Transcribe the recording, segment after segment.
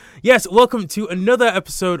Yes, welcome to another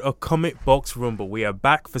episode of Comic Box Rumble. We are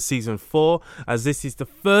back for season 4, as this is the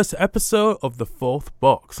first episode of the 4th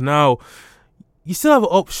box. Now, you still have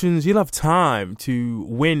options, you'll have time to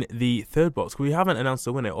win the 3rd box. We haven't announced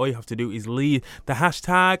the winner. All you have to do is leave the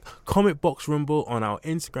hashtag Comic Box Rumble on our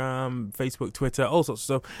Instagram, Facebook, Twitter, all sorts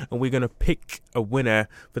of stuff, and we're going to pick a winner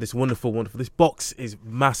for this wonderful. This box is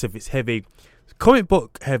massive, it's heavy. It's comic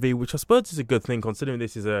book heavy, which I suppose is a good thing considering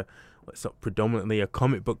this is it's not predominantly a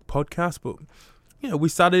comic book podcast, but we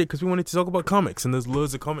started it because we wanted to talk about comics, and there's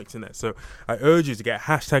loads of comics in there. So I urge you to get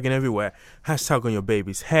hashtagging everywhere. Hashtag on your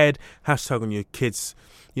baby's head, hashtag on your kid's,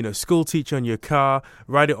 school teacher on your car,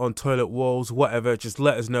 write it on toilet walls, whatever. Just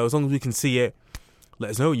let us know. As long as we can see it, let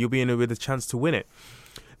us know. You'll be in with a chance to win it.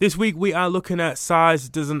 This week we are looking at Size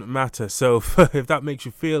Doesn't Matter. So if that makes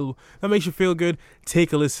you feel good,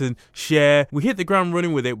 take a listen, share. We hit the ground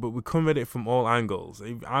running with it, but we come at it from all angles.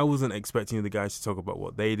 I wasn't expecting the guys to talk about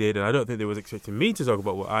what they did, and I don't think they was expecting me to talk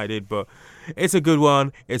about what I did, but it's a good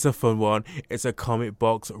one, it's a fun one, it's a Comic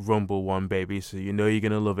Box Rumble one, baby, so you know you're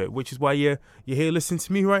going to love it, which is why you're here listening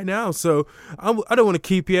to me right now. So I don't want to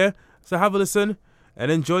keep you, so have a listen and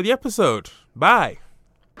enjoy the episode. Bye.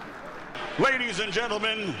 Ladies and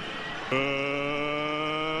gentlemen,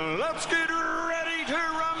 let's get ready to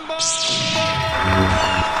rumble!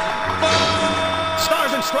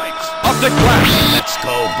 Stars and stripes, optic flash. Let's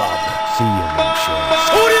go, Bob. See you,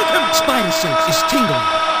 Shoryuken. Spider sense is tingling.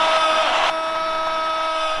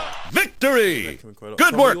 Victory!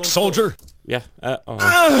 Good work, soldier. Yeah. No,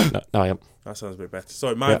 I am. That sounds a bit better.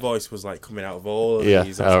 Sorry, my voice was coming out of all of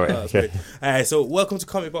these. All right. Okay. So welcome to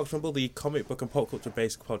Comic Box Rumble, the comic book and pop culture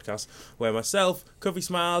based podcast, where myself, Covey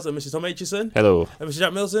Smiles, and Mr. Tom Aitchison. Hello. And Mr.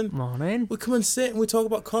 Jack Milson. Morning. We come and sit and we talk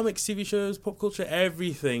about comics, TV shows, pop culture,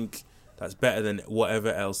 everything that's better than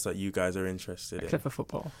whatever else that you guys are interested in. Except for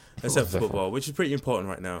football. Except for football, which is pretty important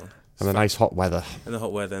right now. And the nice hot weather. And the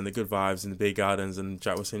hot weather and the good vibes and the big gardens, and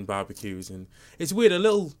Jack was saying barbecues, and it's weird, a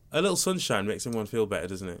little sunshine makes everyone feel better,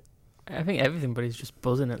 doesn't it? I think everybody's just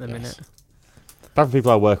buzzing at the minute. Apart from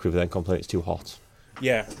people I work with then complain it's too hot.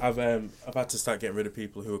 Yeah, I've had to start getting rid of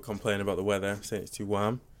people who are complaining about the weather, saying it's too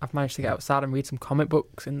warm. I've managed to get outside and read some comic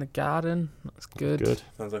books in the garden. That's good.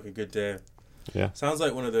 Sounds like a good day. Yeah. Sounds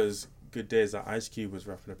like one of those good days that Ice Cube was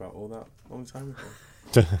rapping about all that long time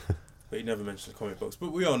ago. But he never mentioned comic books.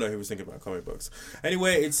 But we all know he was thinking about comic books.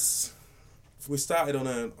 Anyway, we started on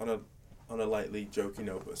a lightly joking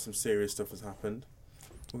note, but some serious stuff has happened.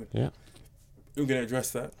 Yeah. We're going to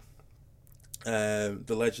address that.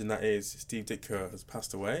 The legend that is Steve Ditko has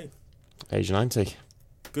passed away. Age 90.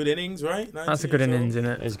 Good innings, right? That's a good innings, isn't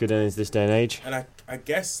it? It's good innings this day and age. And I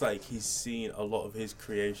guess he's seen a lot of his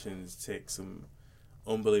creations take some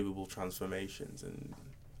unbelievable transformations, and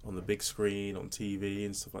on the big screen, on TV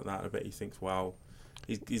and stuff like that. I bet he thinks, wow,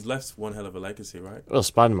 he's left one hell of a legacy, right? Well,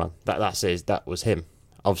 Spider-Man, that was him.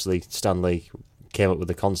 Obviously, Stan Lee came up with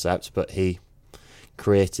the concept, but he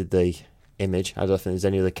created the image. I don't think there's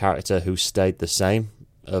any other character who stayed the same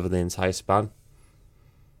over the entire span.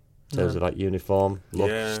 In terms of uniform, look,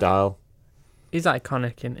 style. He's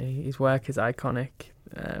iconic, isn't he? His work is iconic.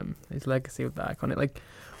 His legacy was that iconic.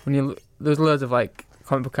 There's loads of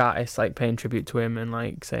comic book artists paying tribute to him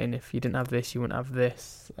and saying if you didn't have this, you wouldn't have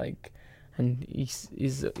this. And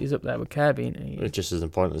he's up there with Kirby, isn't he? It's just as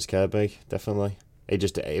important as Kirby, definitely.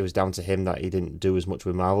 It was down to him that he didn't do as much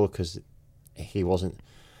with Marvel because he don't want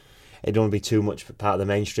to be too much part of the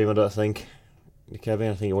mainstream, I don't think. Kirby, I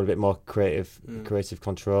think he wanted a bit more creative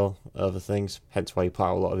control over things. Hence why he put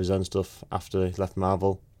out a lot of his own stuff after he left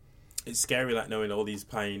Marvel. It's scary, knowing all these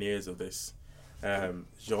pioneers of this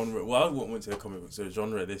genre. Well, I went to a comic book, so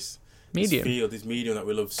genre, this field, this medium that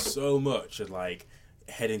we love so much, is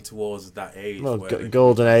heading towards that age. Well,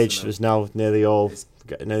 golden age is now nearly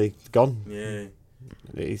gone.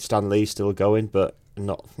 Yeah, Stan Lee's still going, but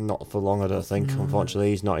not for long, I don't think. Unfortunately,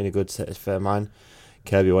 he's not in a good fair mind.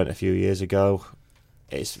 Kirby went a few years ago.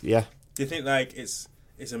 Do you think it's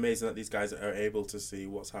amazing that these guys are able to see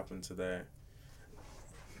what's happened to the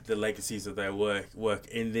legacies of their work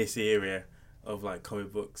in this area of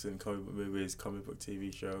comic books and comic book movies, comic book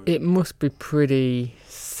TV shows? It must be pretty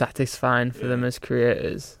satisfying for them as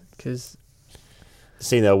creators, because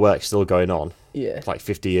seeing their work still going on,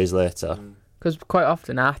 50 years later. Because quite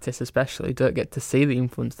often artists especially don't get to see the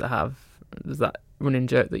influence they have. There's that running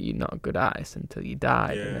joke that you're not a good artist until you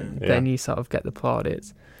die, and then you sort of get the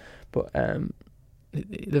plaudits. But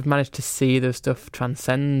they've managed to see their stuff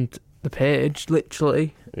transcend the page,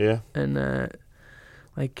 literally. Yeah. And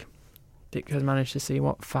Dick has managed to see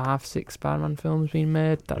 5-6 Spider-Man films being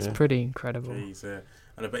made. That's pretty incredible. Jeez,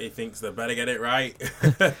 and I bet he thinks they better get it right.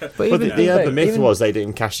 But the urban myth was they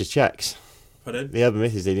didn't cash his checks. Pardon? The urban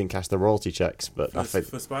myth is they didn't cash the royalty checks, but I think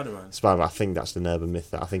for Spider-Man. Spider-Man, I think that's an urban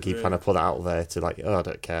myth. That I think he Really? kind of put it out there to like, oh, I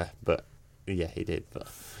don't care, but yeah, he did. But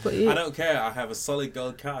I don't care. I have a solid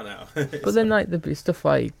gold car now. But then, like the stuff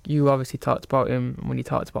like you obviously talked about him when you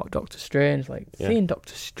talked about Doctor Strange, like seeing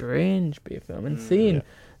Doctor Strange be a film and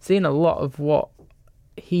seeing a lot of what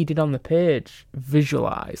he did on the page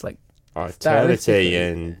visualized, like Eternity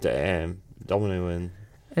and Domino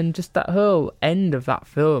and just that whole end of that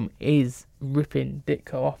film is ripping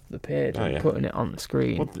Ditko off the page and putting it on the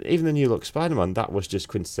screen. Well, even the New Look Spider-Man, that was just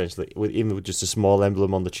quintessentially, even with just a small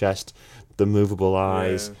emblem on the chest, the movable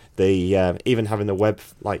eyes, the even having the web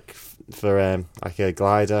like for like a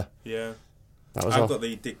glider. Yeah, that was. I've got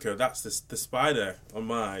the Ditko. That's the spider on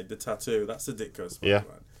the tattoo. That's the Ditko Spider-Man.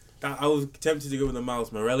 Yeah. I was tempted to go with the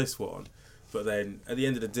Miles Morales one, but then at the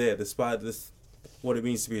end of the day, the spider. What it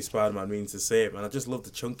means to be a Spider-Man means the same, and I just love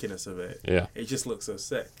the chunkiness of it. Yeah, it just looks so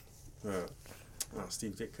sick. Oh,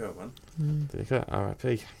 Steve Ditko, man. Ditko,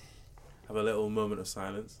 R.I.P. Have a little moment of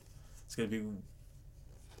silence. It's going to be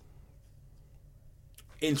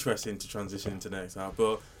interesting to transition into next now,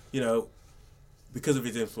 but you know, because of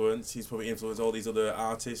his influence, he's probably influenced all these other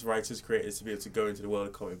artists, writers, creators to be able to go into the world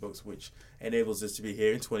of comic books, which enables us to be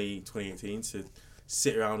here in 2018 to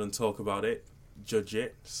sit around and talk about it, judge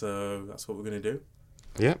it. So that's what we're going to do.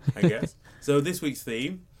 Yeah, I guess. So this week's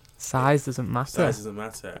theme: size doesn't matter. Size doesn't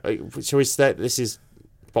matter. Shall we start? This is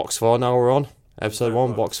box 4 now. We're on episode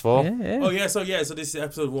 1, box 4. Yeah. Oh yeah, so this is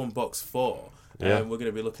episode 1, box 4. Yeah. We're going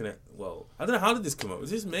to be looking at. Well, I don't know, how did this come up?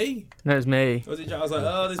 Was this me? No, it was me. Was it? I was like,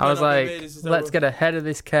 oh, this. I was like, this let's get ahead of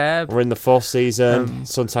this cab. We're in the 4th season.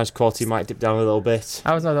 Sometimes quality might dip down a little bit.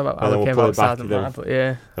 I was not about how it came out size doesn't matter, but yeah.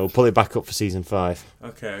 And we'll pull it back up for season 5.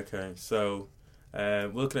 Okay. So.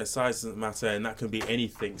 We're looking at size doesn't matter, and that can be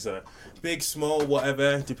anything. So, big, small,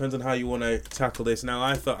 whatever. Depends on how you want to tackle this. Now,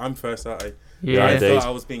 I thought I'm first, aren't I? Yeah. I thought I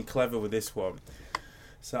was being clever with this one.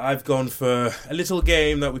 So, I've gone for a little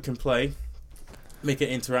game that we can play, make it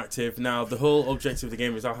interactive. Now, the whole objective of the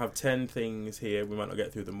game is I'll have 10 things here. We might not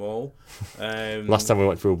get through them all. Last time we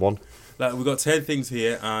went through 1. Like we've got 10 things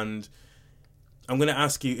here, and I'm going to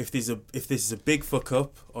ask you if this is a big fuck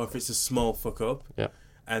up or if it's a small fuck up. Yeah.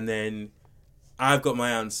 And then I've got my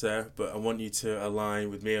answer, but I want you to align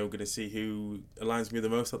with me. I'm going to see who aligns with me the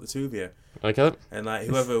most out of the two of you. Okay. And like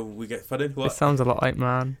whoever we get pardon? What? It sounds a lot like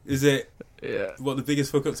man. Is it? Yeah. What, the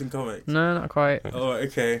biggest fuck ups in comics? No, not quite. Oh,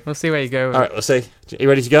 okay. We'll see where you go with All right, let's see. Are you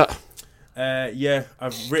ready to go? Yeah,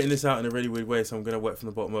 I've written this out in a really weird way, so I'm going to work from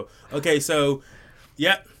the bottom up. Okay, so,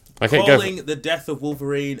 yeah. Okay, Calling The Death of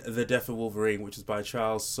Wolverine, The Death of Wolverine, which is by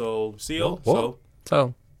Charles Soule. Seal? What?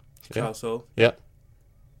 So. Charles Soule. Yeah.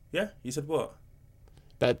 Yeah? You said what?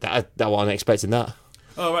 That wasn't expecting that.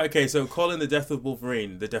 Oh, right, okay, so Calling The Death of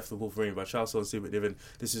Wolverine, The Death of Wolverine by Charles Soule and Steve McNiven.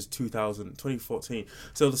 This is 2014.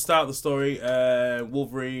 So the start of the story,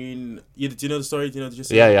 Wolverine... do you know the story? Do you know the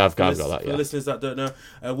gist? Yeah, I've got that, yeah. For the listeners that don't know,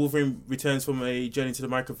 Wolverine returns from a journey to the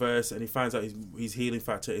microverse and he finds out his healing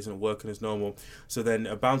factor isn't working as normal. So then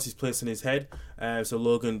a bounty is placed on his head. So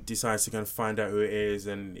Logan decides to kind of find out who it is,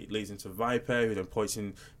 and it leads into Viper, who then points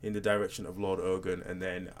in the direction of Lord Ogun, and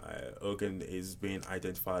then Ogun is being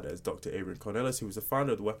identified as Dr. Abraham Cornelius, who was the founder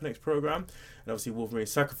of the Weapon X program. And obviously Wolverine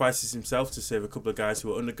sacrifices himself to save a couple of guys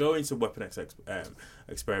who are undergoing some Weapon X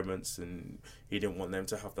experiments, and he didn't want them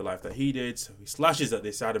to have the life that he did, so he slashes at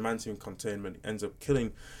this adamantium containment, ends up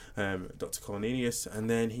killing Dr. Cornelius, and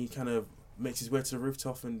then he kind of makes his way to the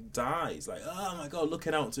rooftop and dies. Like, oh my god,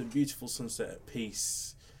 looking out to a beautiful sunset at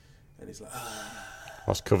peace. And he's like,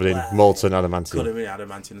 That's covered in molten adamantium. Covered in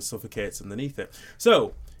adamantium and suffocates underneath it.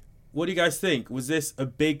 So, what do you guys think? Was this a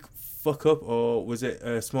big fuck up or was it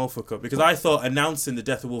a small fuck up? Because I thought announcing the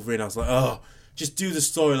death of Wolverine, I was like, oh, just do the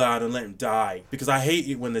storyline and let him die. Because I hate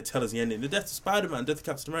it when they tell us the ending. The death of Spider-Man, death of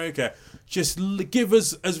Captain America. Just give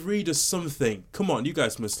us, as readers, something. Come on, you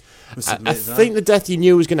guys must admit I think the death you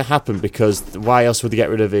knew was going to happen, because why else would they get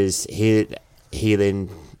rid of his healing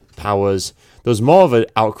powers? There was more of an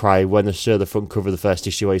outcry when they showed the front cover of the first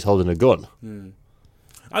issue where he's holding a gun.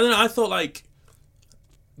 I don't know, I thought like,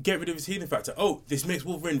 get rid of his healing factor. Oh, this makes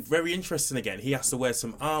Wolverine very interesting again. He has to wear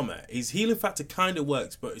some armor. His healing factor kind of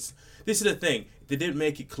works, but this is the thing. They didn't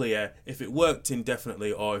make it clear if it worked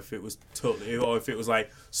indefinitely or if it was totally, or if it was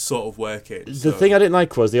like sort of working. The thing I didn't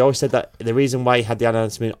like was they always said that the reason why he had the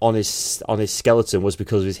adamantium on his skeleton was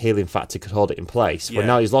because of his healing factor could hold it in place. Yeah. But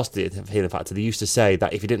now he's lost the healing factor. They used to say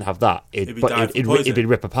that if he didn't have that, it'd be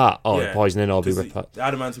rip apart, or poisoning, or be ripped apart. The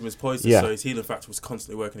adamantium was poisonous, so his healing factor was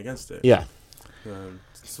constantly working against it. Yeah.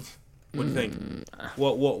 What do you think?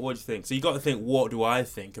 What do you think? So you got to think, what do I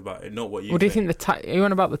think about it, not what you What do you think are you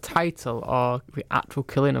on about the title or the actual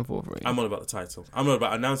killing of Wolverine? I'm on about the title. I'm on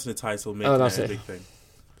about announcing the title, making it a big thing.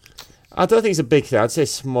 I don't think it's a big thing. I'd say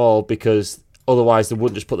small because otherwise they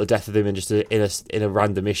wouldn't just put the death of him in just in a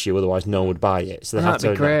random issue. Otherwise, no one would buy it. So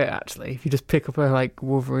that'd be great, actually. If you just pick up a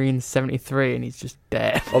Wolverine 73 and he's just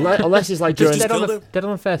dead. Unless it's like dead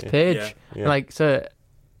on the first page. Yeah. Like so,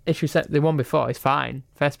 issue set the one before is fine.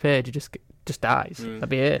 First page, he just dies. That'd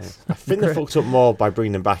be it. Yeah. I think they fucked up more by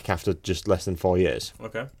bringing them back after just less than 4 years.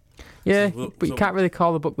 Okay. Yeah, but you can't really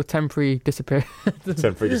call the book the temporary disappearance.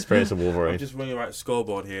 Temporary disappearance of Wolverine. I'm just running right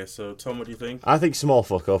scoreboard here. So, Tom, what do you think? I think small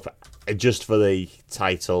fuck up, just for the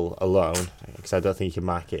title alone, because I don't think you can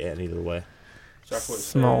market it any other way. Jack,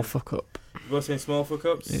 small fuck up. You both saying small fuck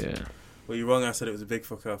ups? Yeah. Well, you're wrong. I said it was a big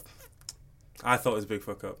fuck up. I thought it was a big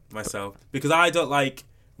fuck up myself because I don't like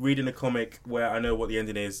reading a comic where I know what the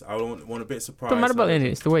ending is. I want a bit surprised. Don't matter about the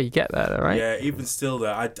ending. It's the way you get there, though, right? Yeah. Even still,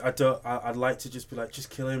 though, I'd like to just be like, just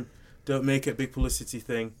kill him. Don't make it a big publicity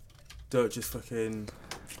thing. Don't just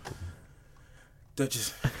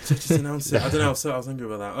announce it. I don't know. So I was angry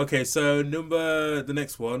about that. Okay, so the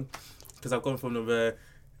next one, because I've gone from number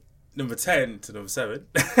 10 to number 7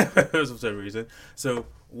 for some reason. So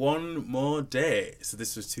One More Day. So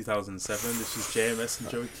this was 2007. This was JMS and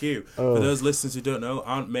Joey Q. For those listeners who don't know,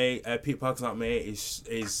 Aunt May, Peter Parker's Aunt May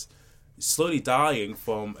is slowly dying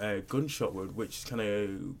from a gunshot wound, which kind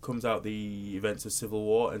of comes out the events of Civil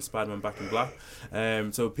War and Spider-Man Back in Black.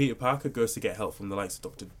 So Peter Parker goes to get help from the likes of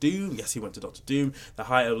Dr. Doom. Yes, he went to Dr. Doom, the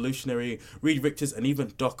High Evolutionary, Reed Richards, and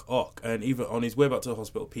even Doc Ock. And even on his way back to the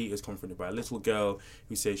hospital, Peter is confronted by a little girl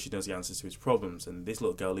who says she knows the answers to his problems. And this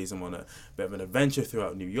little girl leads him on a bit of an adventure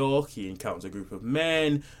throughout New York. He encounters a group of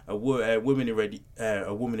men, a woman in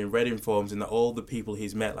red informs him that all the people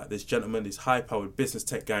he's met, like this gentleman, this high-powered business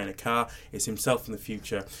tech guy in a car, is himself in the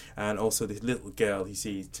future, and also this little girl he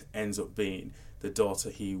sees ends up being the daughter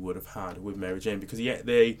he would have had with Mary Jane, because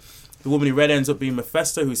the woman in red ends up being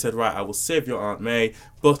Mephisto, who said, right, I will save your Aunt May,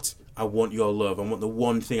 but I want your love. I want the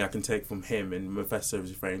one thing I can take from him. And Mephisto is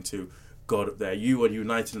referring to God up there. You are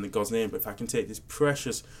united in the God's name, but if I can take this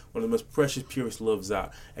precious, one of the most precious, purest loves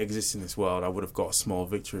that exists in this world, I would have got a small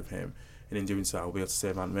victory of him, and in doing so I'll be able to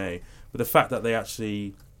save Aunt May. But the fact that they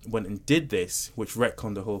actually went and did this, which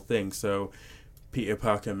retconned the whole thing. So Peter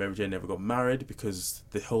Parker and Mary Jane never got married because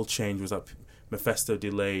the whole change was that Mephisto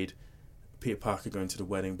delayed Peter Parker going to the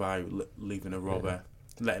wedding by leaving a robber,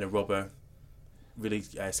 letting a robber really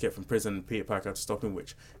escape from prison. Peter Parker had to stop him,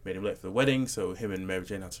 which made him late for the wedding. So him and Mary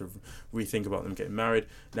Jane had to rethink about them getting married.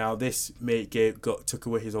 Now this took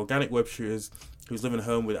away his organic web shooters, who was living at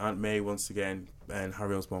home with Aunt May once again, and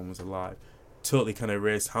Harry Osborn was alive. Totally kind of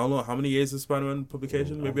erased how many years of Spider-Man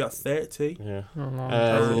publication? Maybe about 30. Yeah.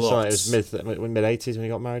 It was mid-80s when he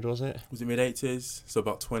got married, was it? Was it mid-80s? So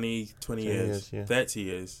about 20 years. Yeah. 30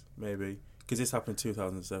 years, maybe. Because this happened in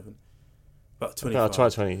 2007. About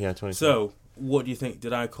 25. 20. So, what do you think?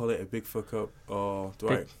 Did I call it a big fuck up, or do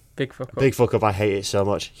I? Big fuck up. Big fuck up. I hate it so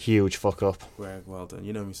much. Huge fuck up. Greg, well done.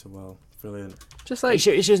 You know me so well. Brilliant. Just like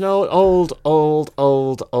it's just an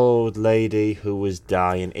old lady who was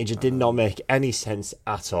dying. It just did not make any sense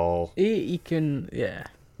at all. He can, yeah.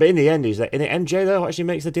 But in the end, he's like, in the MJ though actually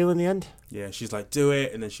makes the deal in the end. Yeah, she's like, do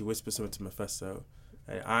it, and then she whispers something to Mephisto.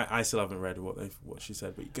 I still haven't read what she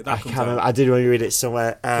said, but that I can't remember. I did want to read it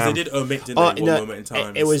somewhere. Because they did omit, didn't they? One moment in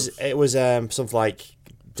time. It was something like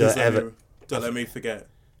don't let me forget.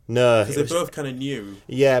 No, because they both kind of knew.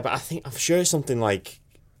 Yeah, but I'm sure it's something like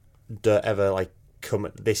don't ever like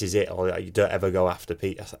come. This is it, or like, you don't ever go after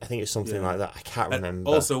Pete. I think it's something like that. I can't remember.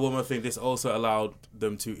 Also, one more thing. This also allowed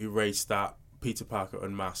them to erase that Peter Parker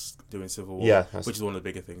unmasked doing Civil War, which is one of the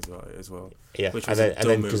bigger things about it as well. Yeah, and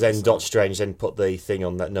then because then Doctor Strange then put the thing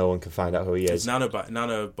on that no one can find out who he is.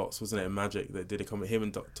 Nanobots, wasn't it? Magic that did a comment. Him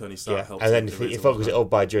and Tony Stark helped. And then he focused it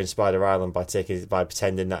up during Spider Island by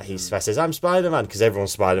pretending that he says I'm Spider-Man because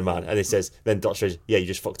everyone's Spider-Man, and he says then Doctor Strange, you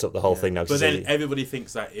just fucked up the whole thing now. But then everybody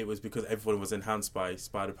thinks that it was because everyone was enhanced by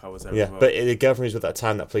spider powers. Everywhere. Yeah, but the girlfriend was with that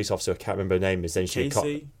time, that police officer, I can't remember her name. Is then she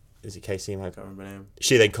Casey. Is it Casey? I can't remember her name.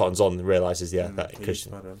 She then cottons on and realises, that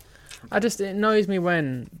because it annoys me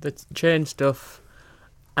when the change stuff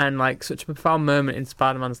and like such a profound moment in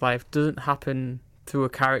Spider-Man's life doesn't happen through a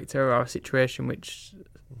character or a situation which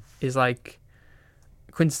is like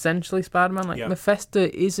quintessentially Spider-Man. Like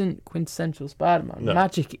Mephisto isn't quintessential Spider-Man. No.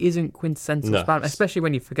 Magic isn't quintessential Spider-Man, especially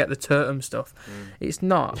when you forget the totem stuff. It's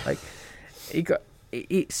not like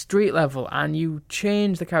it's street level, and you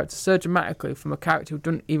change the character so dramatically from a character who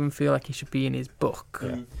doesn't even feel like he should be in his book.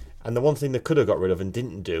 Yeah. And the one thing they could have got rid of and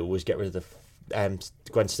didn't do was get rid of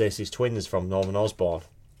Gwen Stacy's twins from Norman Osborn.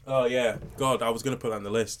 Oh yeah, God, I was going to put that on the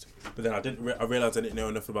list, but then I didn't. I realised I didn't know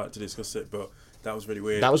enough about it to discuss it, but that was really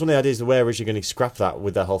weird. That was one of the ideas they were originally going to scrap that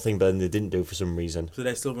with that whole thing, but then they didn't do for some reason. So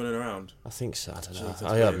they're still running around? I think so, I don't know. Jeez,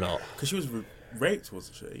 I hope not. Because she was raped,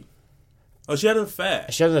 wasn't she? Oh, she had an affair.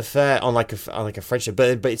 She had an affair on like a friendship,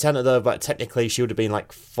 but it turned out though, but technically she would have been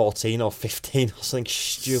like 14 or 15 or something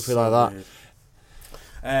stupid so like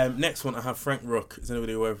that. Next one, I have Frank Rook. Is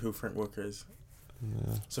anybody aware of who Frank Rook is?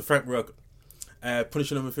 Yeah. So Frank Rook,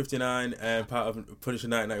 Punisher number 59, part of Punisher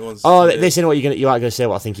 1991. Oh, listen, what you are going to say?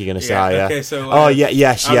 What I think you're going to say? Yeah. Okay, so.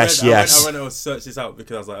 Yes. I went to search this out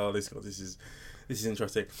because I was like, oh, this is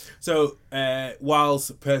interesting. So,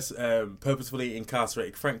 whilst purposefully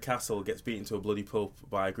incarcerated, Frank Castle gets beaten to a bloody pulp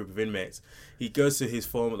by a group of inmates. He goes to his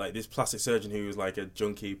former, like this plastic surgeon who was like a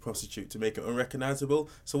junkie prostitute to make it unrecognisable.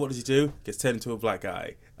 So what does he do? Gets turned into a black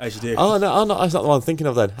guy, as you do. Oh no, that's not the one I'm thinking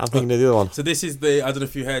of then. I'm thinking of the other one. So this is I don't know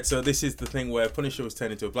if you heard, so this is the thing where Punisher was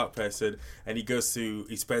turned into a black person, and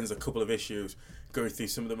he spends a couple of issues going through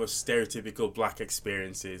some of the most stereotypical black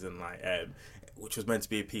experiences, and like, which was meant to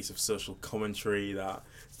be a piece of social commentary that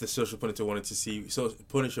the social Punisher wanted to see.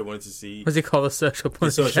 Punisher wanted to see. What's he called, the social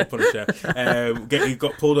Punisher? The social Punisher. He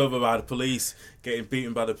got pulled over by the police, getting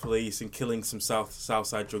beaten by the police, and killing some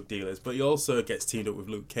Southside drug dealers. But he also gets teamed up with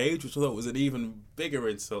Luke Cage, which I thought was an even bigger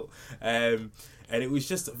insult. And it was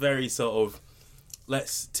just very sort of,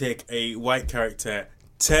 let's take a white character,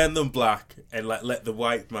 turn them black, and let the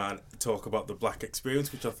white man talk about the black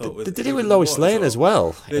experience, which I thought was... They did it with Lois Lane as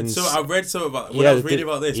well. So I read something about... When I was reading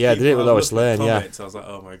about this... Yeah, they did it with Lois Lane, I was like,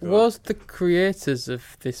 oh my God. Was the creators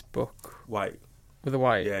of this book... White. With a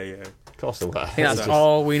white? Yeah. Of course they were. I think that's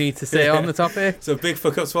all we need to say on the topic. So big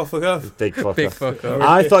fuck up, small fuck up. Big fuck Big fuck up.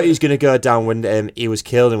 I thought he was going to go down when he was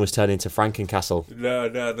killed and was turned into Frankencastle. No.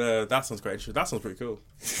 That sounds quite interesting. That sounds pretty cool.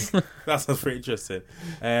 That sounds pretty interesting.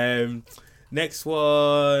 Next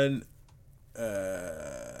one...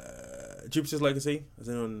 Jupiter's Legacy. I've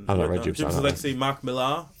not read Jupiter's Legacy, Mark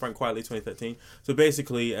Millar, Frank Quitely, 2013. So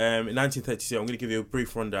basically, in 1932, I'm going to give you a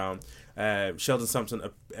brief rundown. Sheldon Sampson,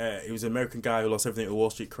 he was an American guy who lost everything in a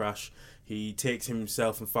Wall Street crash. He takes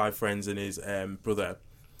himself and 5 friends and his brother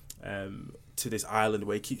to this island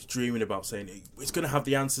where he keeps dreaming about saying it's going to have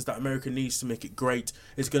the answers that America needs to make it great.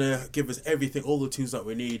 It's going to give us everything, all the tools that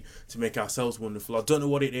we need to make ourselves wonderful. I don't know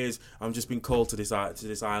what it is. I'm just being called to this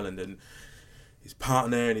island, and his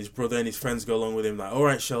partner and his brother and his friends go along with him, like, all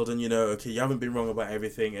right, Sheldon, okay, you haven't been wrong about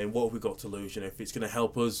everything, and what have we got to lose? If it's going to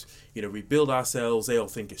help us, rebuild ourselves. They all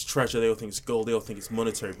think it's treasure, they all think it's gold, they all think it's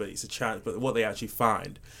monetary, but it's a chance. But what they actually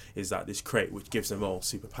find is that this crate, which gives them all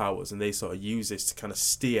superpowers, and they sort of use this to kind of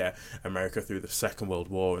steer America through the Second World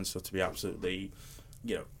War and stuff, to be absolutely,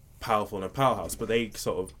 powerful and a powerhouse. But they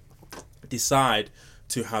sort of decide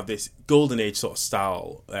to have this golden age sort of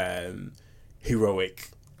style, heroic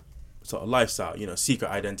sort of lifestyle, secret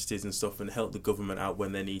identities and stuff, and help the government out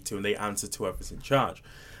when they need to, and they answer to whoever's in charge.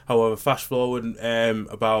 However, fast forward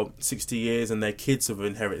about 60 years, and their kids have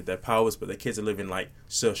inherited their powers, but their kids are living like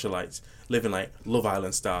socialites, living like Love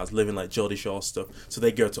Island stars, living like Geordie Shore stuff. So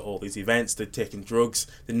they go to all these events, they're taking drugs,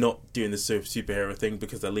 they're not doing the superhero thing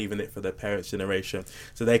because they're leaving it for their parents' generation.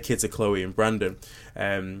 So their kids are Chloe and Brandon.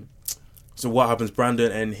 So what happens,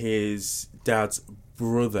 Brandon and his dad's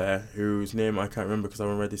brother, whose name I can't remember because I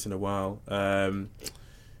haven't read this in a while,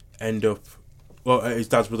 his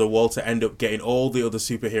dad's brother Walter end up getting all the other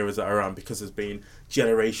superheroes that are around, because there's been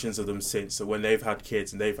generations of them since. So when they've had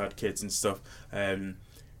kids and stuff,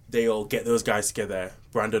 they all get those guys together,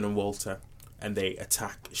 Brandon and Walter, and they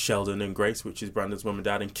attack Sheldon and Grace, which is Brandon's mum and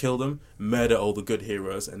dad, and kill them, murder all the good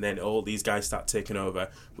heroes, and then all these guys start taking over,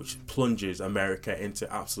 which plunges America into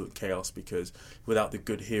absolute chaos, because without the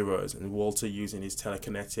good heroes, and Walter using his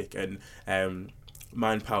telekinetic and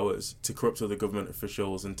mind powers to corrupt other government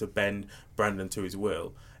officials and to bend Brandon to his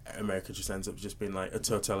will, America just ends up just being like a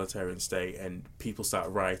totalitarian state, and people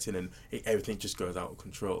start rioting, and everything just goes out of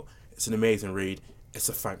control. It's an amazing read. It's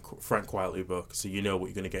a Frank Quitely book, so you know what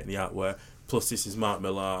you're going to get in the artwork. Plus, this is Mark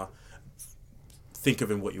Millar. Think of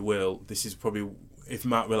him what you will. This is probably, if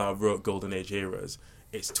Mark Millar wrote Golden Age Heroes,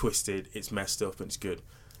 it's twisted, it's messed up, and it's good.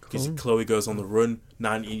 Because Chloe goes on the run.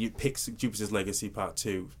 Picks Jupiter's Legacy Part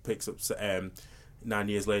 2. Picks up 9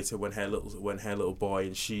 years later when her little boy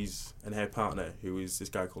and her partner, who is this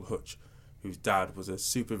guy called Hutch, whose dad was a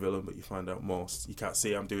supervillain, but you find out more. You can't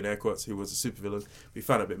see it, I'm doing air quotes, who was a supervillain. We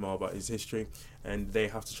find out a bit more about his history, and they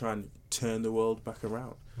have to try and turn the world back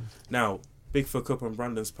around. Now, big fuck up on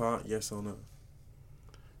Brandon's part, yes or no?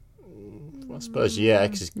 I suppose, yeah,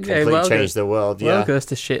 because it's completely changed the world. Yeah, goes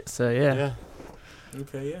to shit, so yeah.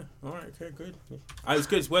 Okay, yeah. All right, okay, good. Yeah. It's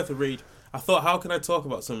good. It's worth a read. I thought, how can I talk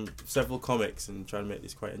about several comics and try to make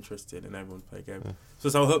this quite interesting and everyone play a game? Yeah.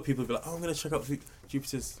 So I hope people will be like, oh, I'm going to check out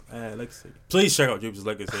Jupiter's Legacy. Please check out Jupiter's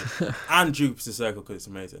Legacy and Jupiter's Circle because it's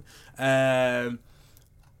amazing.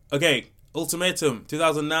 Okay, Ultimatum,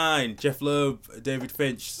 2009, Jeff Loeb, David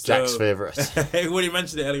Finch. Jack's favourite. When you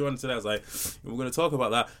mentioned it earlier on today, I was like, we're going to talk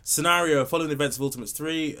about that. Scenario, following the events of Ultimates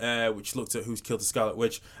 3, which looked at who's killed the Scarlet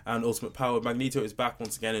Witch and Ultimate Power. Magneto is back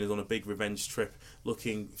once again and is on a big revenge trip,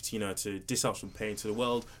 looking to dish out some pain to the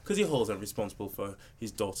world because he holds them responsible for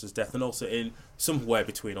his daughter's death, and also in somewhere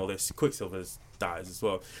between all this, Quicksilver dies as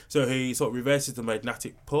well. So he sort of reverses the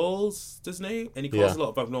magnetic poles, doesn't he? And he causes a lot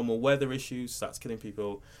of abnormal weather issues, starts killing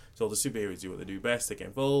people. So all the superheroes do what they do best. They get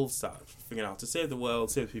involved, start figuring out how to save the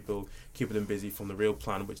world, save people, keeping them busy from the real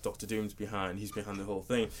plan, which Doctor Doom's behind. He's behind the whole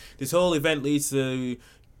thing. This whole event leads to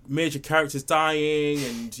major characters dying,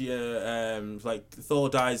 and like Thor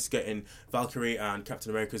dies, getting Valkyrie and Captain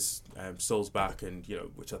America's souls back, and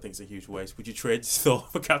which I think is a huge waste. Would you trade Thor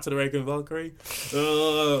for Captain America and Valkyrie?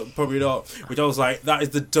 Probably not. Which I was like, that is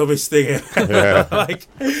the dumbest thing ever. Yeah. Like,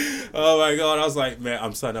 oh my god! I was like, man,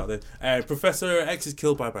 I'm signing out there. Professor X is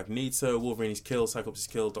killed by Magneto. Wolverine is killed. Cyclops is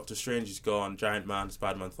killed. Doctor Strange is gone. Giant Man,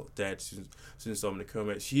 Spider-Man thought dead. Susan Storm in the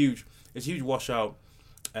coma. It's huge. It's a huge washout,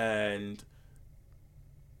 and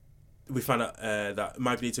we find out that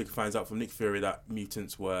Magneto finds out from Nick Fury that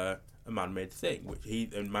mutants were a man-made thing, which he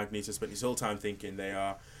and Magneto spent his whole time thinking they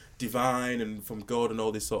are divine and from God and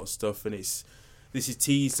all this sort of stuff. And this is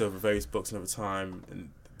teased over various books and over time. And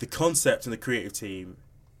the concept and the creative team,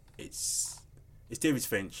 it's David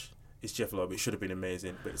Finch, it's Jeff Loeb. It should have been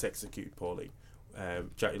amazing, but it's executed poorly.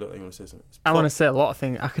 Jack, you look like you want to say something? I want to say a lot of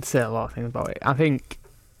things. I could say a lot of things about it. I think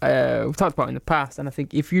we've talked about it in the past, and I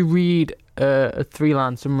think if you read a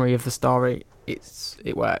 3-line summary of the story,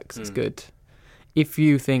 it works. It's good. If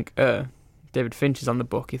you think David Finch is on the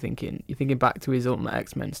book, you're thinking back to his Ultimate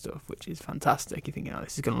X-Men stuff, which is fantastic. You're thinking,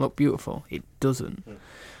 this is going to look beautiful. It doesn't.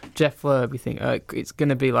 Jeff Loeb, you think it's going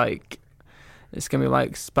to be like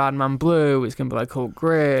Spider-Man Blue. It's going to be like Hulk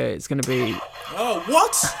Grey. It's going to be. Oh,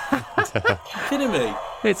 what? Kidding me?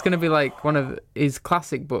 It's going to be like one of his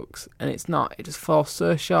classic books, and it's not. It just falls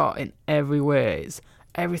so short in every way.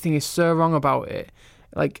 Everything is so wrong about it.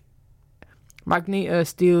 Like, Magneto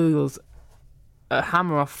steals a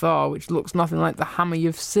hammer off Thor, which looks nothing like the hammer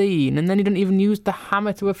you've seen, and then he didn't even use the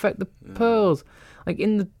hammer to affect the pearls. Like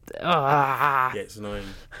in the. Yeah, it's annoying.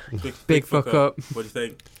 Big fuck up. What do you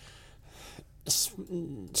think?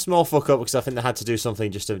 Small fuck up, because I think they had to do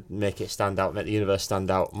something just to make it stand out, make the universe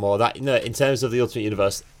stand out more. That in terms of the Ultimate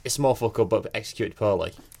Universe, it's small fuck up, but executed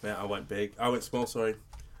poorly. Yeah, I went big. I went small. Sorry,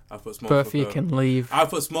 I put small. Both fuck of you up. can leave. I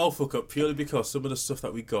put small fuck up purely because some of the stuff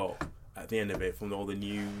that we got at the end of it from all the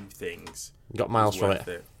new things. You got Miles from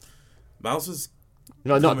it. Miles was.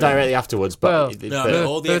 No, not directly afterwards, but all the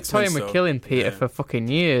they're X-Men toying with stuff, killing Peter for fucking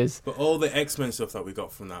years. But all the X-Men stuff that we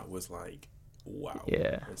got from that was like, wow,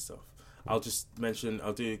 yeah, and stuff. I'll just mention.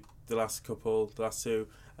 I'll do the last two.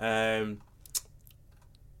 Hank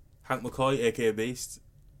McCoy, aka Beast.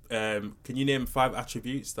 Can you name 5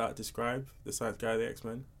 attributes that describe the science guy of the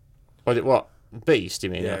X-Men? What? Beast,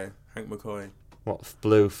 you mean? Yeah, Hank McCoy. What?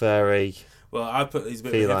 Blue fairy? Well, I put he's a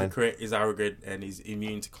bit feline. of a hypocrite, he's arrogant, and he's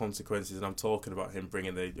immune to consequences. And I'm talking about him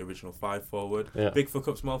bringing the original 5 forward. Yeah. Big fuck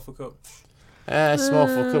up, small fuck up. Small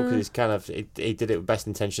fuck up, because he's kind of he did it with best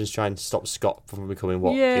intentions, trying to stop Scott from becoming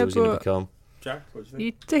what he was going to become. Jack, what do you think?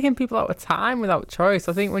 You're taking people out of time without choice.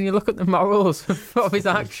 I think when you look at the morals of his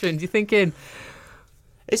actions, you're thinking,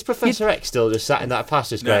 is Professor X still just sat in that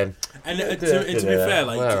past just going? And to be fair,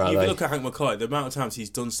 like if you look at Hank McCoy, the amount of times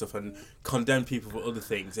he's done stuff and condemned people for other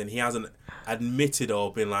things, and he hasn't admitted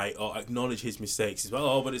or been like or acknowledged his mistakes as well.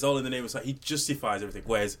 Oh, but it's all in the name of he justifies everything.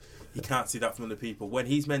 Whereas he can't see that from other people. When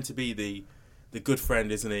he's meant to be the good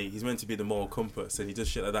friend, isn't he? He's meant to be the moral compass, and he does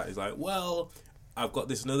shit like that. He's like, well, I've got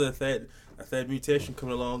this a third mutation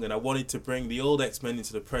coming along, and I wanted to bring the old X-Men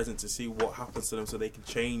into the present to see what happens to them, so they can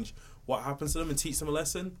change what happens to them and teach them a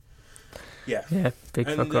lesson. Yeah, big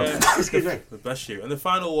fuck up. Excuse me. Bless you. And the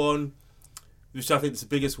final one, which I think is the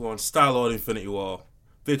biggest one, Star-Lord Infinity War.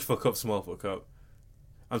 Big fuck up, small fuck up.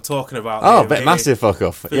 I'm talking about him, massive fuck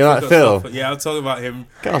up. You're like Phil. Yeah, I'm talking about him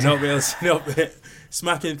not being able to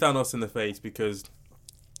smacking Thanos in the face because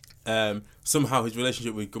somehow his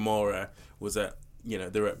relationship with Gamora was at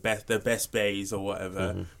they're at their best bays or whatever.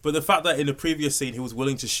 Mm-hmm. But the fact that in the previous scene he was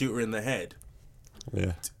willing to shoot her in the head,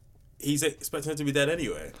 he's expecting her to be dead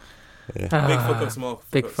anyway. Yeah. Big fuck up, small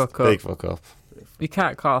big fuck up. Big fuck up. You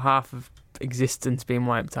can't call half of existence being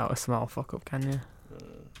wiped out a small fuck up, can you?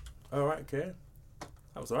 All right, okay.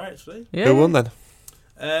 That was alright, actually. Yeah. Who won then?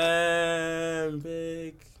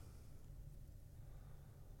 Big.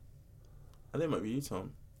 I think it might be you,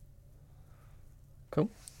 Tom. Cool.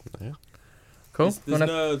 Yeah. Cool.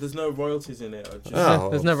 There's no royalties in it. Or just,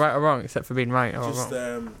 There's no right or wrong except for being right or just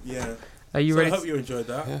wrong. yeah. Are you So ready? I hope you enjoyed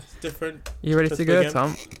that. Yeah. It's different. You ready to go,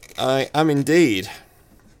 Tom? I am indeed.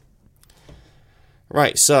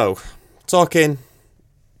 Right, so talking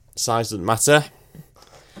size doesn't matter.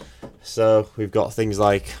 So we've got things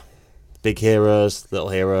like big heroes, little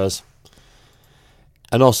heroes,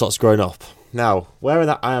 and all sorts growing up. Now, we're in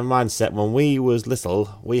that iron mindset. When we was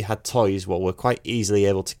little, we had toys what were quite easily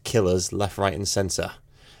able to kill us left, right, and centre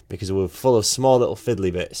because we were full of small little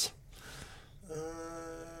fiddly bits.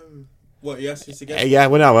 What, you asked me to get? Yeah,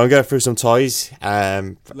 well, now I'm going through some toys.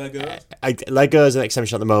 Legos? Legos an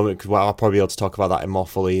exemption at the moment because I'll probably be able to talk about that more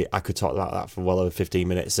fully. I could talk about that for well over 15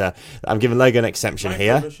 minutes. I'm giving Lego an exemption Micro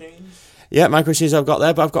here. Machines? Yeah, micro machines I've got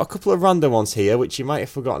there, but I've got a couple of random ones here which you might have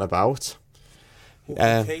forgotten about.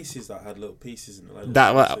 Cases that had little pieces in it.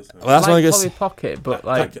 That's Like what I'm going Polly to Pocket, but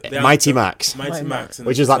like Mighty Max. Mighty Max.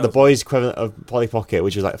 Which is like the boys' equivalent of Polly Pocket,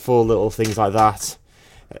 which was like 4 little things like that.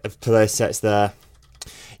 Play sets there.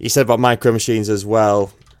 You said about micro machines as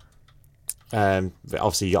well.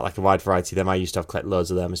 Obviously, you got like a wide variety of them. I used to collect loads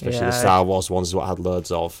of them, especially the Star Wars ones is what I had loads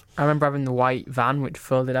of. I remember having the white van which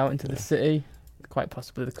folded out into the city. Quite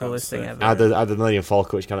possibly the coolest thing ever. I had the Millennium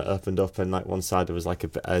Falcon, which kind of opened up, and like one side there was like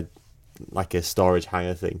a storage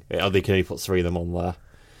hanger thing. They can only put 3 of them on there.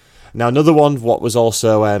 Now another one, what was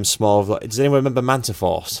also small. Does anyone remember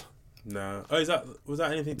Mantiforce? No. Oh, was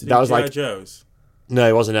that anything to do That with was G.I. like Joe's? No,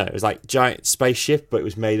 it wasn't. No, it was like giant spaceship, but it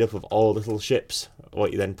was made up of all little ships.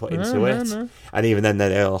 What you then put into it, and even then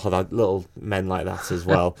they all had little men like that as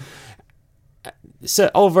well. So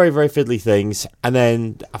all very, very fiddly things. And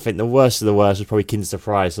then I think the worst of the worst was probably Kinder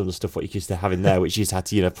Surprise, some of the stuff what you used to have in there, which you just had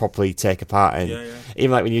to properly take apart. And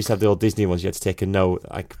even like when you used to have the old Disney ones, you had to take a note,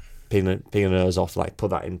 like ping a nose off, like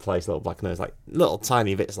put that in place, little black nose, like little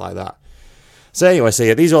tiny bits like that. So anyway, so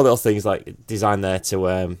yeah, these are all little things like designed there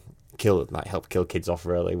to help kill kids off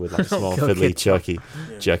really with like small fiddly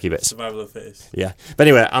jerky bits. Survival of the fittest. Yeah, but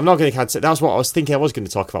anyway, I'm not going to. That's what I was thinking I was going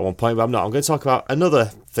to talk about at one point, but I'm not. I'm going to talk about another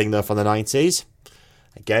thing though from the 90s.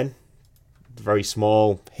 Again, very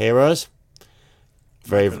small heroes,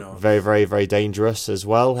 very, very, very, very dangerous as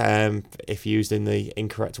well. If used in the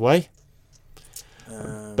incorrect way,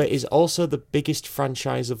 but is also the biggest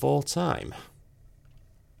franchise of all time.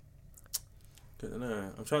 I don't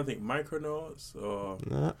know. I'm trying to think. Micronauts or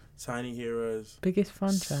Tiny Heroes. Biggest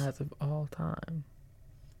franchise of all time.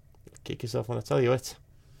 Kick yourself when I tell you it.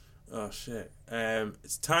 Oh shit!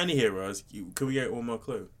 It's Tiny Heroes. Can we get one more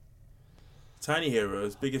clue? Tiny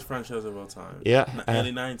Heroes, biggest franchise of all time. Yeah.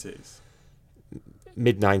 Early 90s.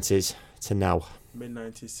 Mid 90s to now. Mid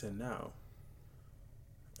 90s to now.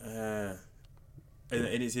 And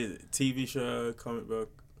is it a TV show, comic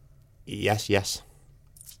book? Yes.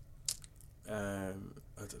 I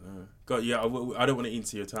don't know. God, yeah, I don't want to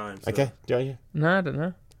eat your time. So. Okay, do you? No, I don't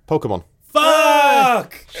know. Pokemon.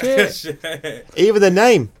 Fuck! Shit. Even the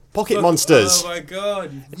name. Pocket Monsters. Oh my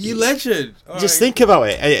god. You legend. Just think about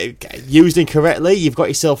it. Used incorrectly, you've got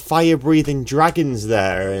yourself fire-breathing dragons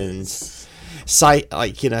there and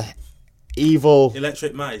evil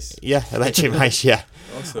electric mice. Yeah, electric mice, yeah.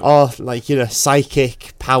 Awesome. Or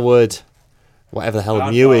psychic powered whatever the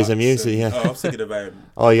hell Mew is. I'm using, yeah. I was thinking about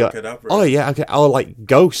okay. Oh, like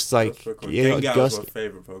ghosts, like Gengar was my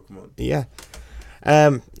favourite Pokemon. Yeah.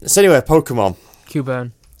 So anyway, Pokemon.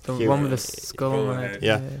 Cubone. The one with the skull on the head.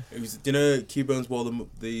 Yeah. It was, do you know Cubone's wore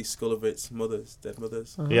the skull of its dead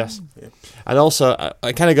mothers? Oh. Yes. Yeah. And also,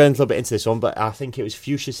 I kind of go a little bit into this one, but I think it was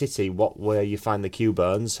Fuchsia City, where you find the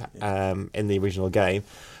Cubones in the original game,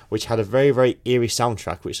 which had a very, very eerie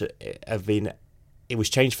soundtrack, which it was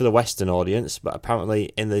changed for the Western audience, but apparently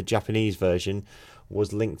in the Japanese version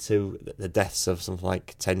was linked to the deaths of something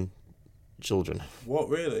like 10 children. What,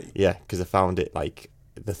 really? Yeah, because they found it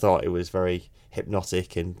they thought it was very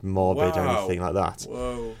hypnotic and morbid or anything like that.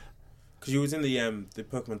 Whoa. Because you was in the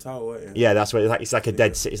Pokemon Tower, weren't you? Yeah, that's where it's like a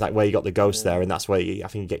dead city. It's like where you got the ghost there, and that's where I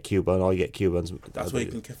think you get Cubone or you get Cubones. That's where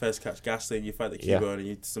you can first catch Ghastly and you fight the Cubone and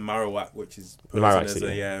it's the Marowak, which is posing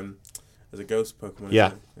as a ghost Pokemon.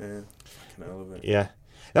 Yeah. Yeah. I love it. Yeah.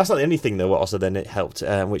 That's not the only thing, though. Also, then it helped,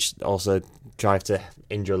 which also drive to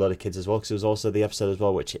injure a lot of kids as well, because it was also the episode as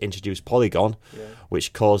well which introduced Polygon,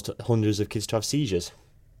 which caused hundreds of kids to have seizures.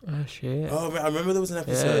 Oh, shit. Oh, I remember there was an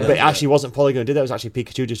episode. Yeah. But it actually wasn't Polygon who did that. It was actually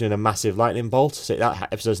Pikachu just doing a massive lightning bolt. So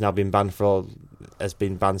that episode's now been banned has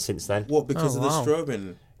been banned since then. What, because of the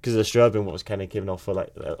strobing? Because of the strobing, what was kind of given off for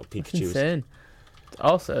Pikachu's. That's insane.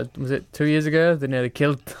 Also, was it 2 years ago? They nearly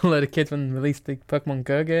killed a load of kids when they released the Pokemon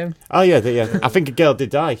Go game. Oh yeah. I think a girl did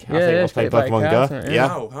die. I think it was playing Pokemon Go. Yeah.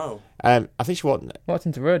 How? I think she walked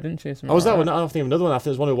into the road, didn't she? Was that one? I don't think another one. I think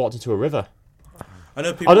there was one who walked into a river. I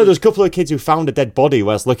know people. There's a couple of kids who found a dead body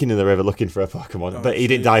whilst looking in the river looking for a Pokemon, but he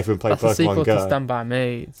didn't die from playing That's Pokemon Go. Go. To Stand By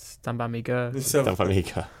Me. Stand By Me Go. Stand By Me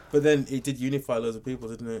Go. But then it did unify loads of people,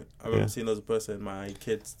 didn't it? I remember seeing loads of people saying my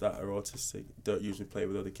kids that are autistic don't usually play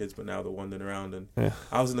with other kids, but now they're wandering around. And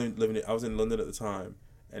I was in London at the time,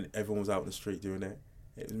 and everyone was out in the street doing it.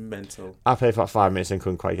 It was mental. I played for about 5 minutes and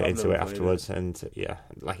couldn't quite get into it afterwards. And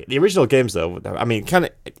like the original games though, I mean,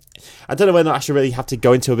 I don't know whether I should really have to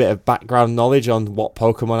go into a bit of background knowledge on what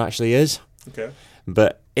Pokemon actually is. Okay.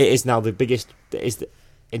 But it is now the biggest.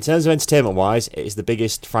 In terms of entertainment wise, it is the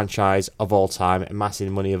biggest franchise of all time,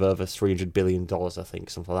 amassing money of over $300 billion, I think,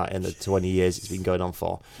 something like that, in the 20 years it's been going on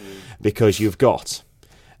for. Because you've got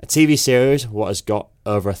a TV series, what has got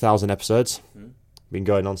over 1,000 episodes, been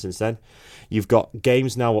going on since then. You've got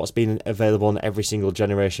games now, what's been available on every single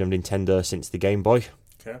generation of Nintendo since the Game Boy.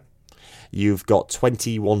 Okay. You've got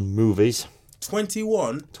 21 movies.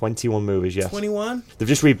 21? 21 movies, yes. 21? They've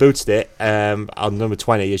just rebooted it. On number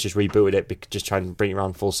 20 has just rebooted it, just trying to bring it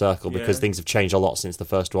around full circle because things have changed a lot since the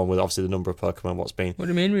first one with obviously the number of Pokemon, what's been. What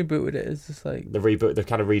do you mean rebooted it? It's just like... They've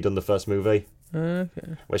kind of redone the first movie.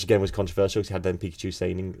 Okay. Which again was controversial because you had then Pikachu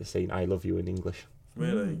saying I love you in English.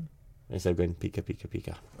 Really? Instead of going Pika, Pika,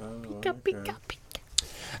 Pika. Pika.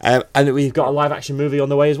 And we've got a live action movie on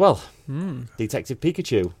the way as well. Detective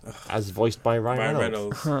Pikachu, as voiced by Ryan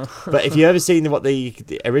Reynolds. But if you've ever seen what the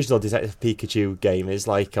original Detective Pikachu game is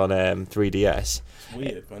like on 3DS, it's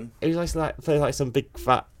weird, man. It was like some big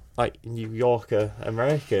fat like New Yorker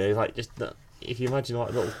American. It's like just if you imagine like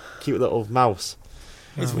a little cute little mouse.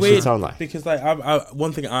 It's weird because like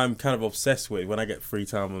one thing I'm kind of obsessed with when I get free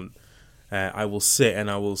time, I will sit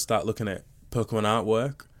and I will start looking at Pokemon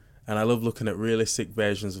artwork. And I love looking at realistic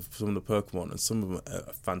versions of some of the Pokemon, and some of them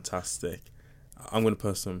are fantastic. I'm going to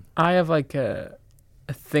post them. I have like a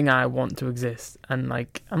thing I want to exist, and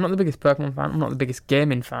like I'm not the biggest Pokemon fan, I'm not the biggest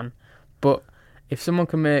gaming fan, but if someone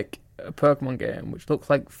can make a Pokemon game which looks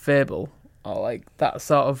like Fable or like that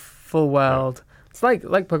sort of full world, it's like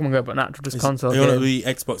Pokemon Go but an actual just console game. You want the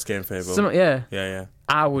Xbox game Fable? Yeah.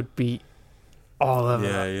 I would be all over.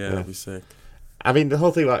 Yeah, that'd be sick. I mean, the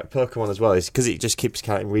whole thing about Pokemon as well is because it just keeps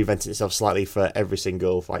kind of reinventing itself slightly for every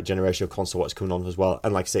single like generation of console what's coming on as well.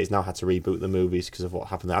 And like I say, it's now had to reboot the movies because of what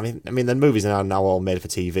happened there. I mean, the movies are now all made for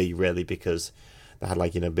TV really because they had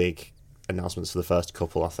like big announcements for the first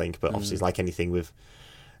couple, I think. But obviously, it's like anything with,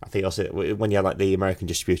 I think also when you had like the American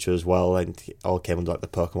distributor as well, and it all came under like the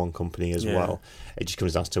Pokemon company as well. It just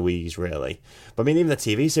comes down to Wii's really. But I mean, even the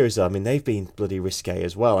TV series, though, I mean, they've been bloody risque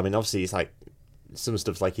as well. I mean, obviously, it's like. Some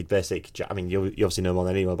stuff's like your basic. I mean, you obviously know more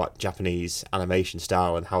than anyone about Japanese animation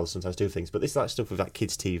style and how they sometimes do things. But this is like stuff with like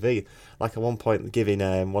kids' TV. Like at one point, giving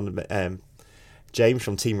James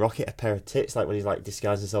from Team Rocket a pair of tits, like when he's like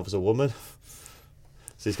disguising himself as a woman.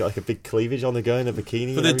 So he's got like a big cleavage on the go in a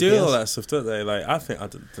bikini. But they do all that stuff, don't they? Like I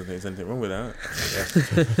don't think there's anything wrong with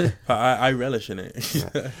that. But I relish in it.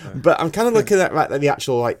 But I'm kind of looking at the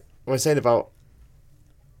actual like what I'm saying about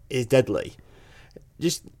is deadly.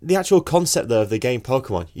 Just the actual concept, though, of the game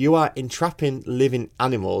Pokemon. You are entrapping living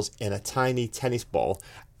animals in a tiny tennis ball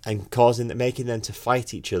and making them to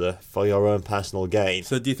fight each other for your own personal gain.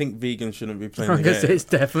 So do you think vegans shouldn't be playing the game? It's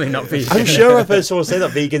definitely not vegan. I'm sure I've heard someone say that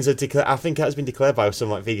vegans are declared. I think it has been declared by some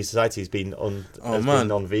like vegan society as being been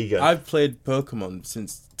non-vegan. I've played Pokemon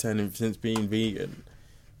since being vegan.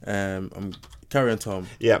 Carry on, Tom.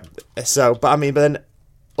 Yeah. So, but then.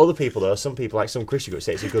 Other people, though, some people, like some Christian groups,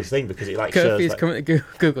 say it's a good thing because it like shows... Like, coming to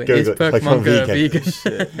Google is Pokemon Go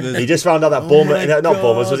vegan? He just found out that Bournemouth,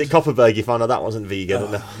 was it Copperberg? He found out that wasn't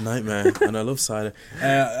vegan. Nightmare, and I love cider.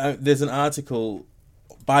 There's an article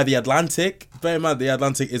by The Atlantic. Bear in mind, The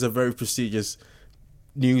Atlantic is a very prestigious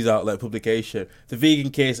news outlet publication. The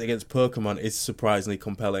vegan case against Pokemon is surprisingly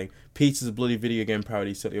compelling. Peter's bloody video game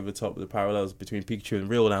parody set over the top with the parallels between Pikachu and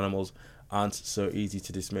real animals aren't so easy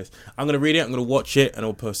to dismiss. I'm going to read it, I'm going to watch it, and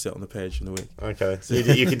I'll post it on the page in the week. Okay, so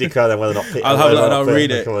you can declare then whether or not I'll have it and I'll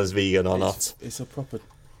read it. As vegan or not. It's a proper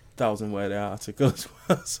 1,000-word article as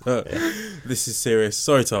well, so this is serious.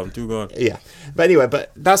 Sorry, Tom, do go on. Yeah, but anyway,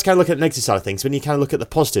 that's kind of looking at the negative side of things. When you kind of look at the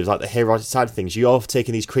positives, like the heroic side of things, you're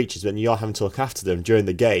taking these creatures and you're having to look after them during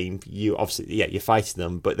the game. You obviously, you're fighting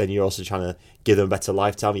them, but then you're also trying to give them a better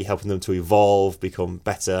lifetime. You're helping them to evolve, become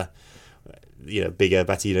better, bigger,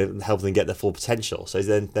 better, helping them get their full potential. So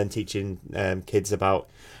then teaching kids about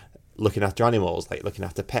looking after animals, like looking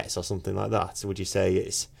after pets or something like that. So would you say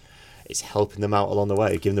it's helping them out along the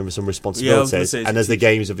way, giving them some responsibilities. Yeah, and as the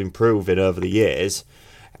games have improved over the years,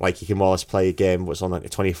 like you can more or less play a game what's on like a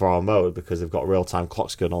 24-hour mode because they've got real-time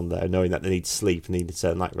clocks going on there, knowing that they need sleep, need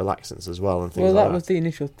certain like relaxants as well and things like that. Well, that was the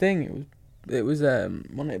initial thing. It was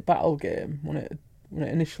wasn't it a battle game? Wasn't it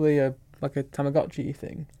initially like a Tamagotchi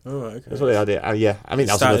thing? Oh, right, okay. That's what the idea. Yeah, I mean,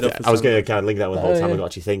 I was going to kind of link that with the whole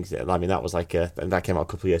Tamagotchi thing. I mean, that was like and that came out a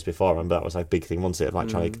couple of years before. I remember that was like a big thing, wasn't it? Of like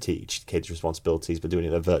trying to teach kids responsibilities, but doing it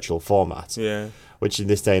in a virtual format. Yeah. Which in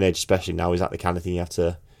this day and age, especially now, is that the kind of thing you have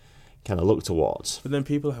to kind of look towards. But then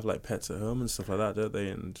people have like pets at home and stuff like that, don't they?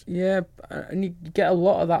 And yeah, and you get a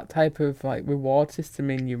lot of that type of like reward system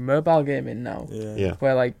in your mobile gaming now. Yeah.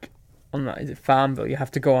 Where like on that, is it Farmville? You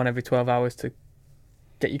have to go on every 12 hours to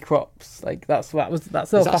get your crops. Like that's Is that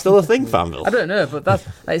still a thing, Farmville? I don't know, but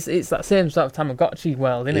it's that same sort of Tamagotchi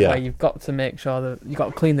world, isn't it? Where you've got to make sure that you've got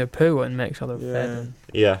to clean their poo and make sure they're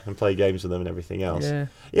fed. And play games with them and everything else.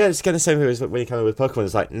 Yeah, it's kind of the same as when you kind of with Pokemon.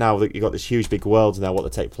 It's like now that you've got this huge big world now, what they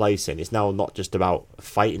take place in. It's now not just about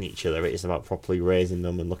fighting each other. It's about properly raising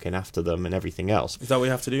them and looking after them and everything else. Is that what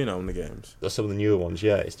you have to do now in the games? There's some of the newer ones.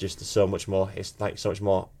 Yeah, it's just so much more. It's like so much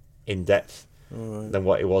more in depth. Right. Than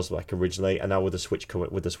what it was like originally, and now with the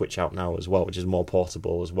Switch out now as well, which is more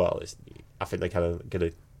portable as well. I think they're kind of going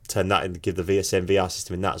to turn that and give the same VR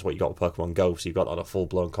system in that as what you got with Pokemon Go, so you've got it on a full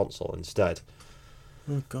blown console instead.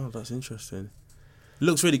 Oh god, that's interesting. It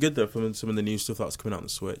looks really good though from some of the new stuff that's coming out on the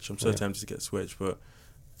Switch. I'm so tempted to get Switch, but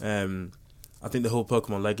I think the whole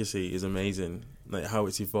Pokemon legacy is amazing. Like how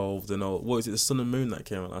it's evolved and all. What was it, the Sun and Moon that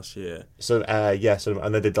came out last year? So and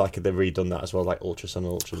they did they've redone that as well, like Ultra Sun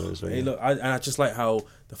and Ultra Moon as well. Hey, look, I just like how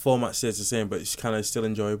the format stays the same, but it's kind of still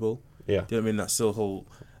enjoyable. Yeah, do you know what I mean? That's still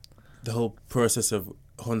the whole process of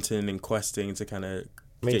hunting and questing to kind of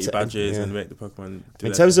get your badges and make the Pokemon.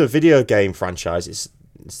 In terms of video game franchise, it's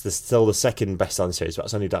still the second best selling series,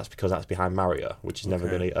 but that's because that's behind Mario, which is never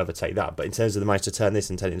going to overtake that. But in terms of the managed to turn this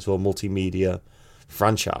and turn it into a multimedia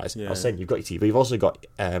franchise, I was saying you've got your TV, you've also got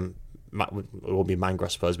it won't be manga, I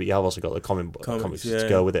suppose, but you have also got the comics to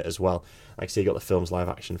go with it as well. Like, so you got the films, live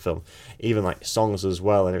action film, even like songs as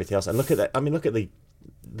well, and everything else. And look at that. I mean, look at the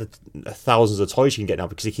thousands of toys you can get now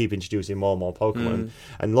because they keep introducing more and more Pokemon,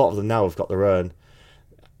 and a lot of them now have got their own.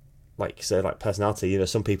 Like personality, you know,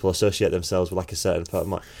 some people associate themselves with like a certain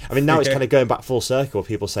Pokemon. I mean, now it's kind of going back full circle.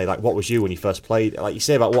 People say like, "What was you when you first played?" Like you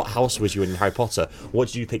say about what house was you in Harry Potter? What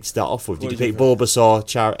did you pick to start off with? Did you pick Bulbasaur,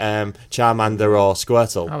 Charmander, or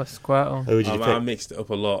Squirtle? I was Squirtle. Who did you pick? I mixed it up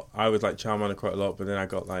a lot. I was like Charmander quite a lot, but then I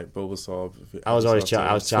got like Bulbasaur. I was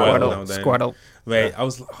Charmander. Squirtle. Mate,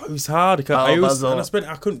 it was hard.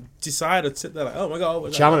 I couldn't decide. I'd sit there like, oh my god.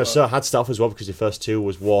 Charmander had stuff as well because the first two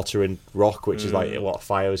was Water and Rock, which is like what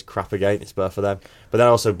fire is crap against both of them. But then I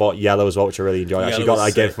also bought Yellow as well, which I really enjoyed. I actually got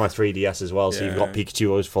that game for my 3DS as well, so you've got Pikachu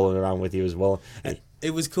always following around with you as well.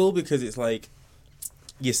 It was cool because it's like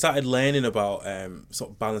you started learning about sort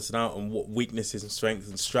of balancing out and what weaknesses and strengths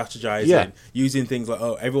and strategizing, using things like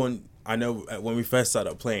everyone I know when we first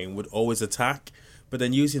started playing would always attack. But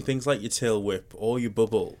then using things like your tail whip or your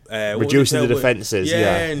bubble, reducing the defenses,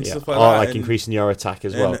 and stuff like that, or like increasing your attack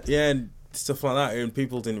as well, and stuff like that. And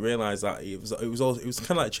people didn't realise that it was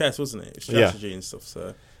kind of like chess, wasn't it? Strategy and stuff. So, I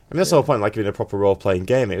mean, that's the whole point. Like in a proper role playing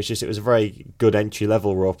game, it was a very good entry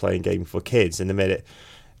level role playing game for kids, and they made it.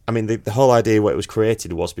 I mean, the whole idea where it was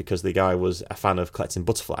created was because the guy was a fan of collecting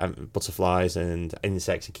butterflies and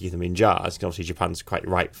insects and keeping them in jars. Because obviously Japan's quite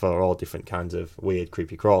ripe for all different kinds of weird,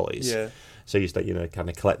 creepy crawlies. Yeah. So you used to, kind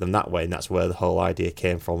of collect them that way, and that's where the whole idea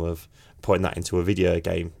came from of putting that into a video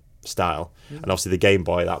game style. And obviously the Game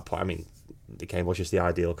Boy at that point, I mean, the Game Boy was just the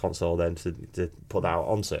ideal console then to put that out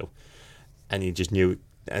onto. And you just knew,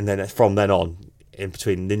 and then from then on, in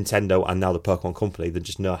between Nintendo and now the Pokemon Company, they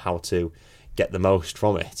just know how to get the most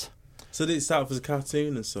from it. So did it start off as a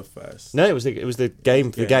cartoon and stuff first? No, it was the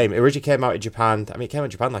game. The game. It originally came out in Japan. I mean, it came out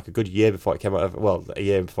in Japan like a good year before it came out. A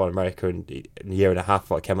year before in America and a year and a half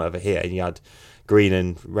before it came out over here. And you had green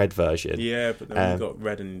and red version. Yeah, but then we got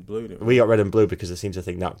red and blue. Didn't we? We got red and blue because they seem to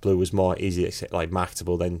think that blue was more easy, like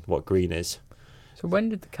marketable than what green is. So when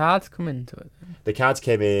did the cards come into it then? The cards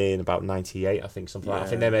came in about 98, I think, something like that. I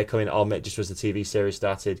think they may come in, just as the TV series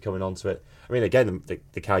started coming onto it. I mean, again,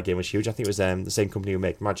 the card game was huge. I think it was the same company who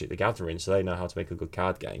make Magic the Gathering, so they know how to make a good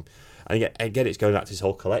card game. And again, it's going back to this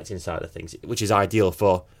whole collecting side of things, which is ideal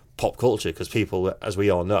for pop culture, because people, as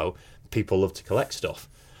we all know, people love to collect stuff.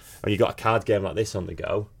 When you've got a card game like this on the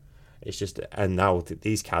go, it's just... And now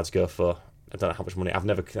these cards go for... I don't know how much money.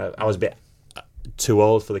 I was a bit... too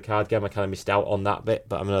old for the card game. I kind of missed out on that bit,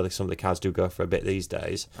 but I know some of the cards do go for a bit these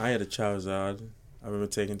days. I had a Charizard. I remember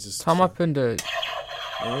taking to... Tom opened a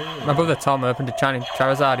My brother Tom opened a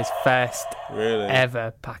Charizard, his first Really?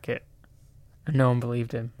 ever packet, and no one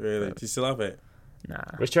believed him. Really? Do you still have it? Nah.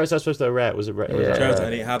 Was Charizard supposed to be rare? Was it rare? Yeah. Charizard,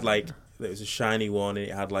 and it had like it was a shiny one, and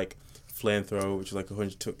it had like flamethrower, which was like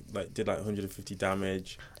 100 did like 150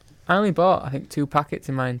 damage. I only bought, I think, 2 packets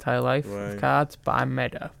in my entire life Right. of cards, but I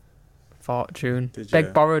made a fortune. Did you?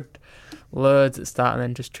 Borrowed loads at the start and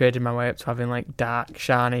then just traded my way up to having like dark,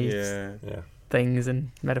 shiny Yeah, things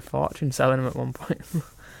and made a fortune selling them at one point.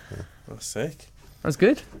 that's sick. That was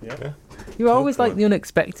good. Yeah. You always Cool. like the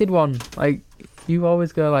unexpected one. Like, you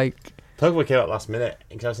always go like... Pokemon came out last minute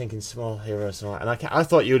because I was thinking small heroes, and I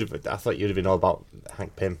thought you'd have been all about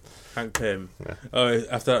Hank Pym. Hank Pym. Yeah. Oh,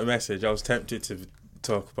 after that message, I was tempted to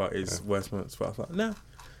talk about his worst moments, but I thought, no,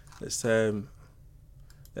 let's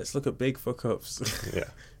look at big fuck ups. Yeah.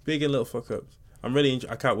 Big and little fuck ups. I'm really.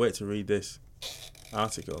 I can't wait to read this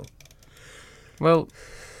article. Well,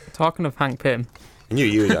 talking of Hank Pym, I knew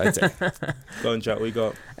you would. Go on, Jack. What you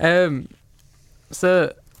got?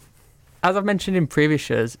 So, as I've mentioned in previous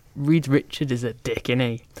shows, Reed Richards is a dick, isn't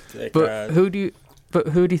he? But who do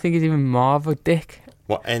you think is even more of a dick?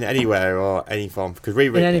 What, in anywhere or any form? Because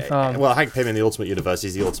in any form. Well, Hank Pym in the Ultimate Universe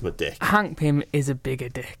is the ultimate dick. Hank Pym is a bigger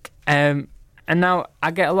dick. And now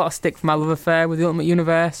I get a lot of stick for my love affair with the Ultimate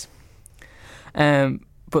Universe. But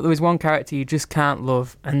there is one character you just can't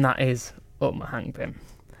love, and that is Ultimate Hank Pym.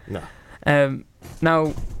 No.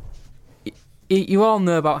 Now, you all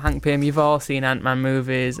know about Hank Pym. You've all seen Ant-Man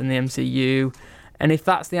movies and the MCU. And if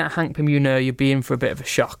that's the Hank Pym you know, you're being for a bit of a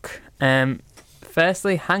shock.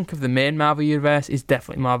 Firstly, Hank of the main Marvel Universe is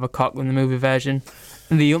definitely more of a cock than the movie version.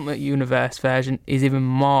 And the Ultimate Universe version is even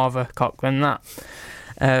more of a cock than that.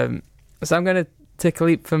 So I'm going to take a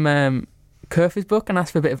leap from Curfew's book and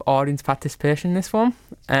ask for a bit of audience participation in this one.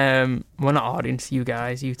 Well, not audience, you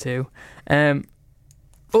guys, you two.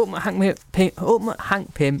 Ultimate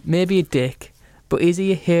Hank Pym may be a dick, but is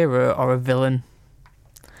he a hero or a villain?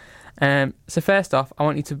 So first off, I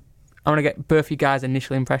want to get both you guys'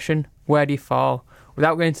 initial impression. Where do you fall?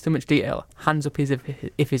 Without going into too much detail, hands up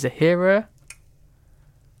if he's a hero,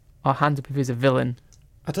 or hands up if he's a villain.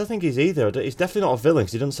 I don't think he's either. He's definitely not a villain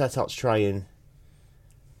because he doesn't set out to try and...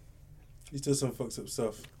 He does some fucked up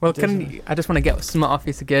stuff. Well, I just want to get some off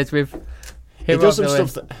you to gauge with. He does some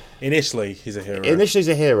stuff that... Initially, he's a hero. Initially, he's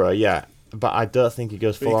a hero, yeah. But I don't think he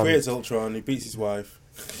goes But full on. he creates Ultron, he beats his wife.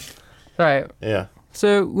 Right. Yeah.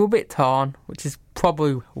 So we're a bit torn, which is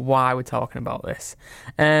probably why we're talking about this.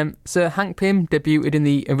 So Hank Pym debuted in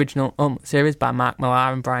the original Ultimate series by Mark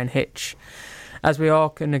Millar and Brian Hitch. As we all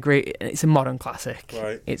can agree, it's a modern classic.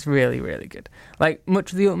 Right. It's really, really good. Like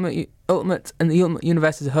much of the Ultimate and the Ultimate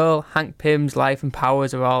Universe as a whole, Hank Pym's life and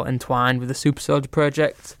powers are all entwined with the Super Soldier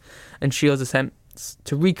Project and S.H.I.E.L.D.'s attempts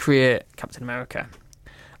to recreate Captain America.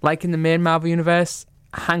 Like in the main Marvel Universe,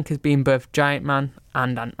 Hank has been both Giant Man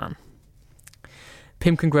and Ant-Man.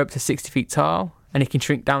 Pym can grow up to 60 feet tall, and he can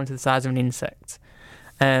shrink down to the size of an insect.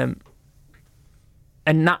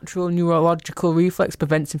 A natural neurological reflex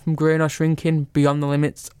prevents him from growing or shrinking beyond the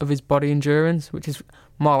limits of his body endurance, which is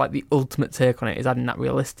more like the ultimate take on it, is adding that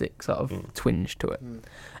realistic sort of twinge to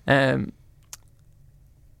it.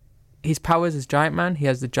 His powers as Giant Man, he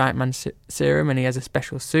has the Giant Man serum and he has a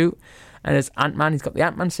special suit. And as Ant-Man, he's got the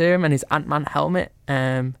Ant-Man serum and his Ant-Man helmet.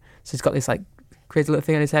 So he's got this like crazy little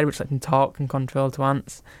thing on his head which lets him talk and control to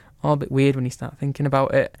ants. All a bit weird when you start thinking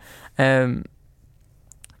about it. But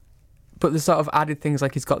there's sort of added things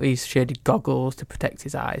like he's got these shaded goggles to protect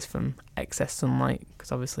his eyes from excess sunlight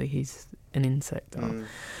because obviously he's an insect.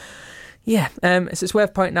 Yeah, so it's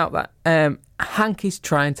worth pointing out that Hank is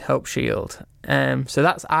trying to help S.H.I.E.L.D. So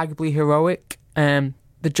that's arguably heroic.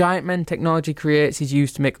 The Giant Men technology creates is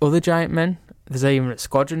used to make other Giant Men. There's even a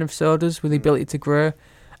squadron of soldiers with the ability to grow,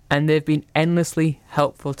 and they've been endlessly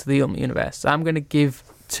helpful to the Ultimate Universe. So I'm going to give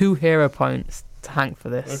 2 hero points to Hank for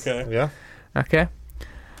this. Okay. Yeah. Okay.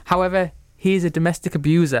 However, he is a domestic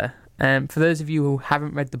abuser. For those of you who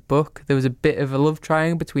haven't read the book, there was a bit of a love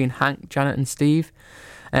triangle between Hank, Janet, and Steve.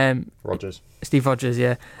 Rogers. Steve Rogers,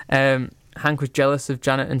 yeah. Hank was jealous of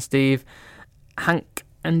Janet and Steve. Hank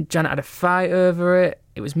and Janet had a fight over it.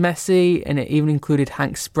 It was messy, and it even included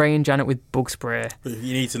Hank spraying Janet with bug spray. But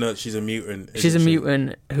you need to know that she's a mutant. She's a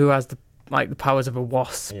mutant who has the powers of a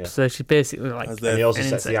wasp. Yeah. So she's basically like. And he also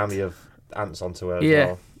sets the army of ants onto her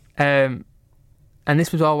as well. And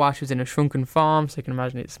this was all while she was in a shrunken form, so you can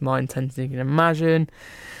imagine it's more intense than you can imagine.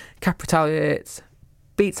 Cap retaliates,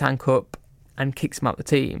 beats Hank up, and kicks him out the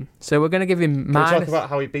team. So we're going to give him Can we minus... talk about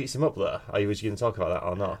how he beats him up there? Are you going to talk about that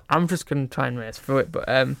or not? I'm just going to try and race through it, but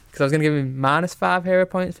because I was going to give him -5 hero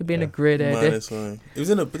points for being a grade A dick. -1. It was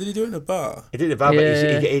in a. Did he do it in a bar? He did it bad,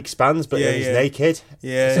 but he expands, but then he's naked.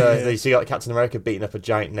 Yeah. So you got Captain America beating up a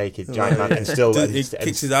giant naked giant man, and still he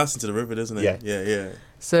kicks his ass into the river, doesn't he? Yeah.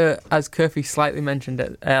 So, as Kurfi slightly mentioned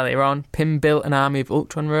it earlier on, Pym built an army of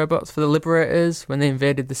Ultron robots for the Liberators when they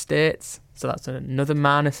invaded the States. So that's another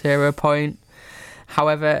minus hero point.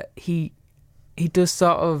 However, he does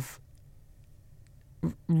sort of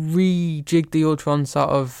rejig the Ultron sort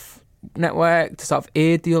of network to sort of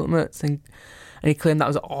aid the Ultimates, and he claimed that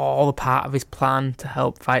was all a part of his plan to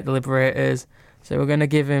help fight the Liberators. So we're going to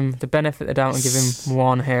give him the benefit of the doubt and give him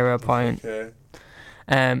 1 hero point. Okay.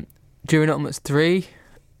 During Ultimates 3,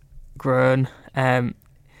 Groan,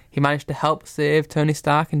 he managed to help save Tony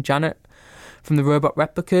Stark and Janet from the robot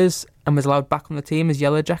replicas and was allowed back on the team as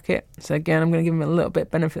Yellow Jacket. So again, I'm going to give him a little bit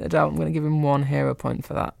benefit of the doubt. I'm going to give him 1 hero point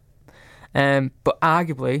for that. But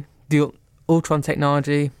arguably, the Ultron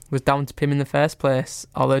technology was down to Pym in the first place,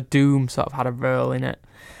 although Doom sort of had a role in it.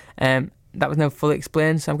 That was never fully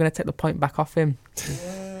explained, so I'm going to take the point back off him.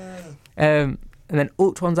 And then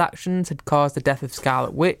Ultron's actions had caused the death of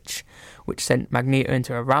Scarlet Witch, which sent Magneto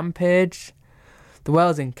into a rampage. The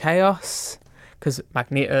world's in chaos, because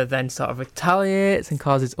Magneto then sort of retaliates and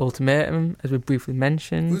causes ultimatum, as we briefly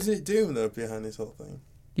mentioned. Was it Doom, though, behind this whole thing?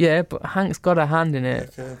 Yeah, but Hank's got a hand in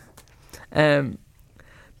it. Okay.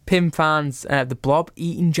 Pym finds the Blob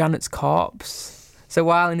eating Janet's corpse. So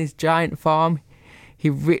while in his giant form, he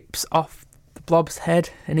rips off the Blob's head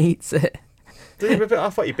and eats it. Did he rip it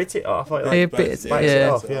off? I thought you bit it off. He bites it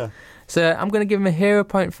off, yeah. So I'm going to give him a hero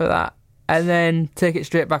point for that, and then take it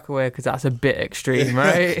straight back away, because that's a bit extreme,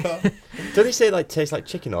 right? Don't he say it tastes like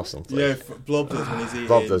chicken or something? Yeah, Blob does when he's eating.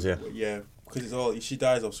 Blob does, yeah. Yeah, because it's all... She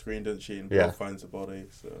dies off screen, doesn't she? And Blob finds the body,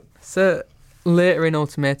 So later in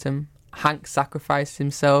Ultimatum, Hank sacrificed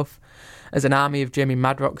himself as an army of Jamie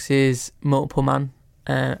Madrox's Multiple Man.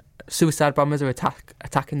 Suicide bombers are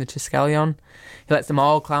attacking the Triskelion. He lets them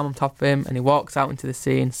all climb on top of him, and he walks out into the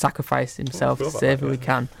sea and sacrifices himself to save who he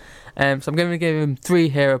can. So I'm going to give him 3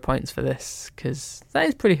 hero points for this, because that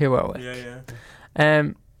is pretty heroic.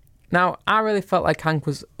 Yeah. Now, I really felt like Hank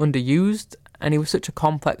was underused, and he was such a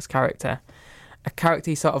complex character. A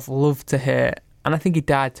character he sort of loved to hate, and I think he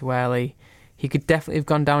died too early. He could definitely have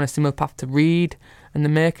gone down a similar path to Reed and the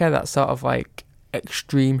Maker, that sort of like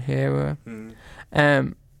extreme hero.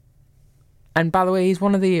 And by the way, he's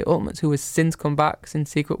one of the Ultimates who has since come back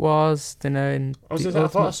since Secret Wars. I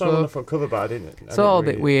thought I saw him on the front cover, but I didn't. It's all a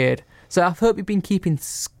bit weird. So I hope you've been keeping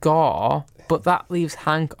score, but that leaves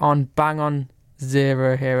Hank on bang on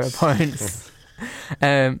 0 hero points.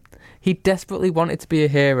 He desperately wanted to be a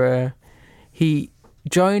hero. He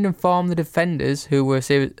joined and formed the Defenders, who were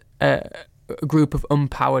a group of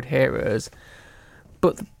unpowered heroes,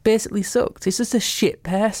 but basically sucked. He's just a shit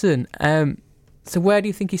person. So where do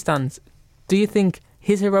you think he stands? Do you think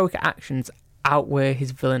his heroic actions outweigh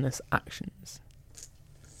his villainous actions?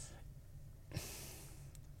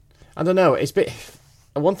 I don't know. It's a bit.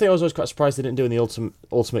 One thing I was always quite surprised they didn't do in the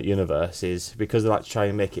Ultimate Universe is because they like to try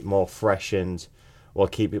and make it more fresh and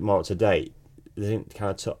keep it more up to date. They didn't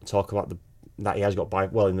kind of talk about that he has got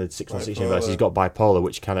in the 616 universe he's got bipolar,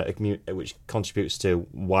 which contributes to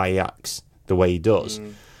why he acts the way he does.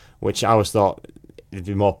 Which I always thought it'd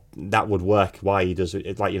be more that would work. Why he does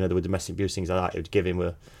it, like with domestic abuse, things like that, it would give him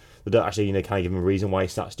they don't actually kind of give him a reason why he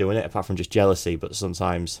starts doing it apart from just jealousy. But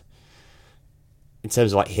sometimes, in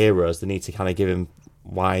terms of like heroes, they need to kind of give him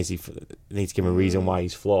they need to give him a reason why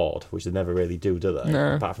he's flawed, which they never really do they?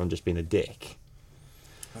 No. Apart from just being a dick.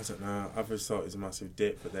 I don't know. I've always thought he's a massive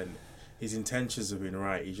dick, but then his intentions have been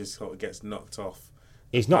right. He just sort of gets knocked off.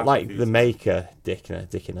 He's not like the Maker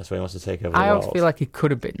dickiness where he wants to take over the world. I always feel like he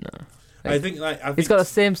could have been though. I think he's got the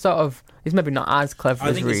same sort of. He's maybe not as clever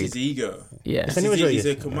as Reed. I think it's his ego. Yeah, he's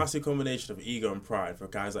a massive combination of ego and pride for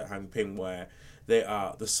guys like Hank Pym, where they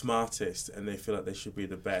are the smartest and they feel like they should be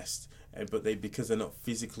the best, but because they're not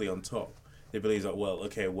physically on top, they believe that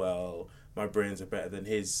my brains are better than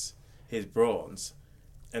his brawns,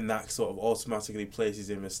 and that sort of automatically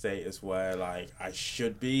places him in a status where like I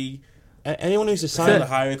should be. Anyone who's a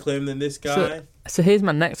higher claim than this guy. So here's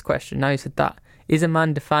my next question. Now you said that. Is a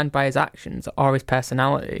man defined by his actions or his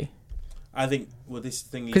personality? I think, this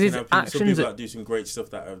thing, you can have some people that do some great stuff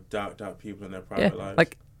that have darked out people in their private lives.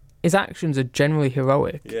 Like, his actions are generally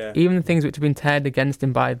heroic. Yeah. Even the things which have been turned against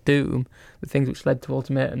him by Doom, the things which led to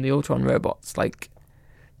Ultimatum, the Ultron robots, like,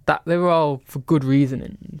 that they were all for good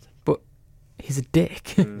reasoning. But he's a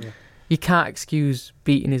dick. You can't excuse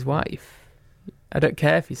beating his wife. I don't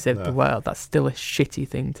care if he saved the world. That's still a shitty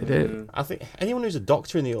thing to do. I think anyone who's a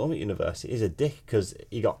doctor in the Ultimate Universe is a dick, because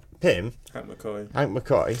you got Pym, Hank McCoy.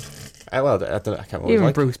 Well, I can't remember.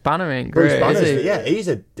 Even Bruce Banner ain't Bruce great, Banner's, is he? yeah, he's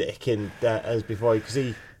a dick as before, because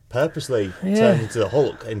he purposely turned into the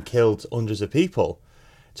Hulk and killed hundreds of people.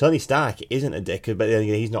 Tony Stark isn't a dick, but then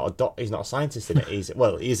again, he's not a scientist in it. He's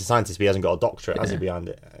a scientist, but he hasn't got a doctorate, has he, behind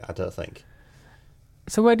it? I don't think.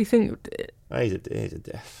 So where do you think... He's a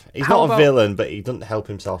diff. He's not a villain, but he doesn't help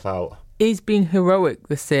himself out. Is being heroic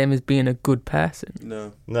the same as being a good person?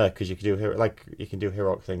 No, because you can do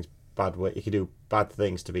heroic things bad way. You can do bad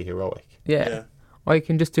things to be heroic. Yeah. Or you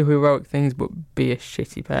can just do heroic things but be a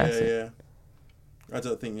shitty person. Yeah. I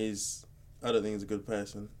don't think he's a good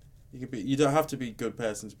person. You don't have to be a good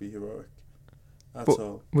person to be heroic. That's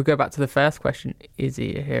all. We go back to the first question: is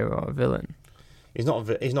he a hero or a villain? He's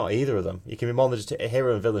not either of them. You can be more than just a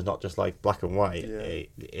hero and villain. Not just like black and white. Yeah.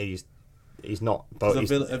 He's not.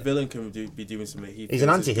 A villain can be doing something. He's an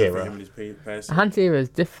anti-hero. An anti-hero is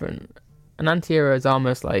different. An anti-hero is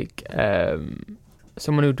almost like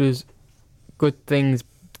someone who does good things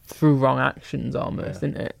through wrong actions, almost,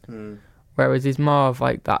 isn't it? Whereas he's more of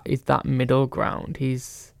like that. He's that middle ground.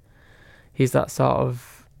 He's that sort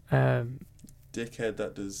of dickhead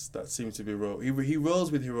that seems to be heroic. He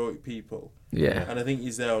rolls with heroic people. Yeah. And I think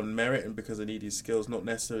he's there on merit and because I need his skills, not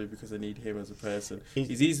necessarily because I need him as a person.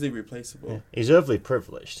 He's easily replaceable. Yeah. He's overly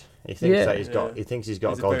privileged. He thinks that he thinks he's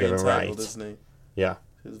got a God-given right. Isn't he? Yeah.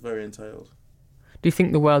 He's very entitled. Do you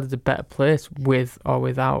think the world is a better place with or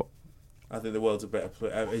without? I think the world's a better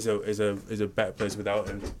place. Is a better place without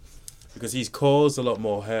him, because he's caused a lot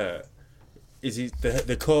more hurt.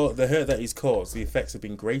 The hurt that he's caused, the effects have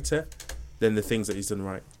been greater than the things that he's done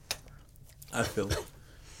right. I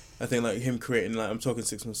think like him creating, like I'm talking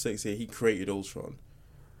 616 here. He created Ultron,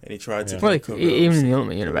 and he tried to. Well, even in the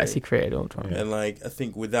Ultimate Universe, he created Ultron. And like I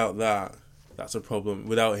think without that, that's a problem.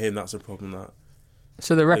 Without him, that's a problem.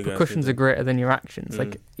 So the repercussions are greater than your actions.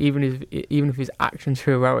 Like even if his actions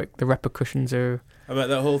are heroic, the repercussions are. I mean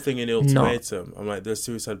that whole thing in Ultimatum. I'm like, there's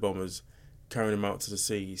suicide bombers carrying him out to the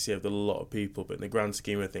sea. He saved a lot of people, but in the grand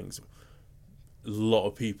scheme of things, a lot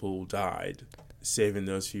of people died saving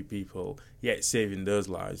those few people. Yet saving those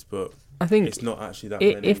lives, but I think it's not actually that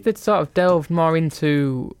many. If they'd sort of delved more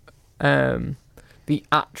into the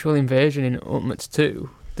actual invasion in Ultimates 2,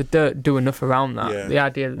 they don't do enough around that. Yeah. The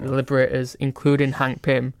idea that the Liberators, including Hank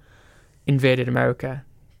Pym, invaded America,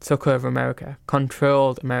 took over America,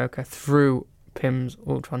 controlled America through Pym's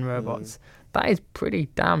Ultron robots. That is pretty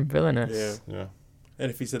damn villainous. Yeah. And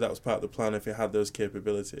if he said that was part of the plan, if he had those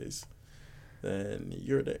capabilities, then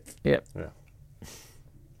you're a dick. Yep. Yeah.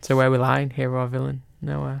 So where we lying, hero or villain?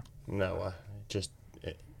 Nowhere. No,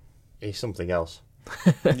 he's something else.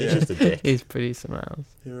 Yeah. He's just a dick. He's pretty something else.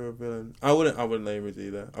 Hero or villain? I wouldn't name it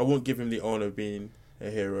either. I wouldn't give him the honour of being a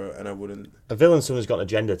hero, and I wouldn't. A villain, someone's got an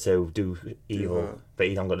agenda to do evil, that. but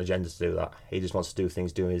he hasn't got an agenda to do that. He just wants to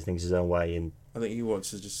doing his things his own way, and I think he wants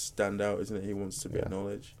to just stand out, isn't it? He wants to be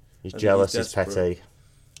acknowledged. He's jealous. He's desperate. petty.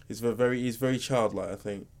 He's very childlike. I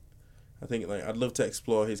think like I'd love to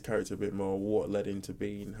explore his character a bit more. What led him to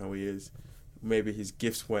being how he is. Maybe his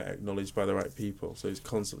gifts weren't acknowledged by the right people, so he's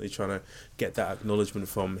constantly trying to get that acknowledgement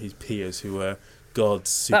from his peers who are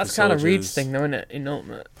gods, super That's kind of soldiers. Reed's thing, though, isn't it? In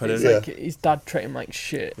Ultimate, Pardon? it's like his dad treated him like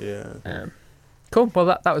shit. Yeah. Cool. Well,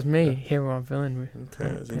 that was me, hero or villain.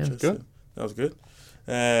 Okay, that was Yeah. interesting. Good. That was good.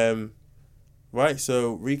 Right,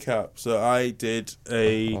 so recap. So I did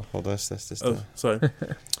a. Hold on, this. Oh, sorry.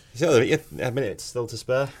 You have a minute still to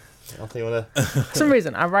spare. I think you want to. For some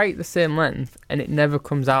reason, I write the same length, and it never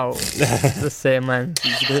comes out the same length.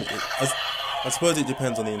 I suppose it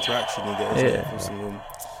depends on the interaction you get isn't it, from someone.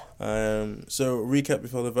 So recap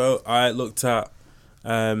before the vote. I looked at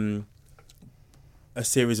a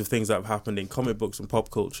series of things that have happened in comic books and pop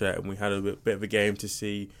culture, and we had a bit of a game to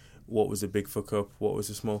see what was a big fuck up, what was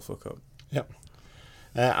a small fuck up. Yep.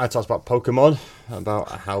 I talked about Pokemon, about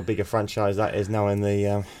how big a franchise that is now in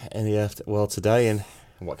the world today, and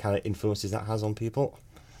what kind of influences that has on people.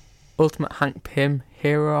 Ultimate Hank Pym,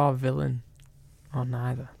 hero or villain, or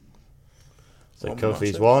neither. So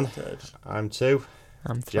Kofi's 1, I'm 2,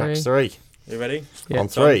 I'm 3. Jack's 3. You ready? Yeah. On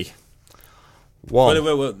 3. 1.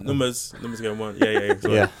 Wait. Numbers going 1. Yeah.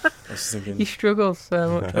 Sorry. Yeah. I was just thinking. He struggles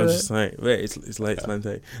so much. I was just like, wait, it's late, it's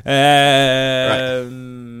 9:30.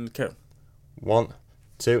 Okay. 1,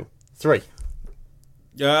 2, 3.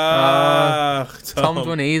 Tom's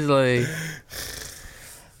won easily.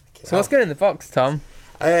 So what's going in the box, Tom?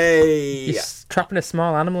 Hey! You're trapping a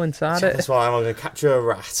small animal inside it. That's why I'm going to capture a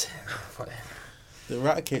rat. The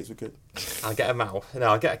rat cakes were good. I'll get a mouse. No,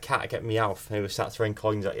 I'll get a cat. I'll get Meowth. Who starts throwing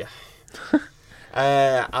coins at you.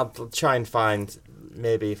 I'll try and find,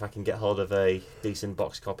 maybe if I can get hold of a decent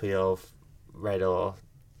box copy of Red or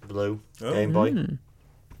Blue Game Boy.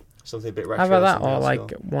 Something a bit retro. How about that, or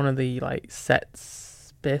like one of the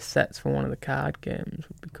base sets for one of the card games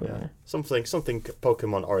would be cool. Yeah. Something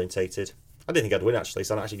Pokemon orientated. I didn't think I'd win actually,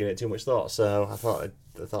 so I'm actually giving it too much thought. So I thought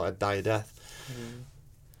I'd die a death.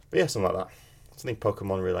 But yeah, something like that. Something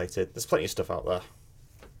Pokemon related. There's plenty of stuff out there.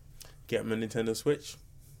 Get them a Nintendo Switch.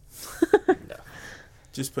 No.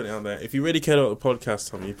 Just put it out there. If you really care about the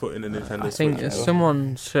podcast, Tom, you put in a Nintendo Switch. I think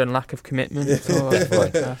someone's shown lack of commitment to our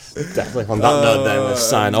podcast. Definitely. On that note, then we'll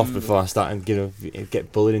sign off before I start and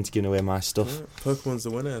get bullied into giving away my stuff. Yeah, Pokemon's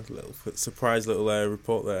the winner. Surprise little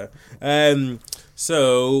report there.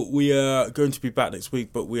 So we are going to be back next week,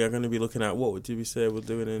 but we are going to be looking at what did we say we're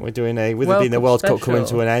doing? We're doing with it being the World Cup coming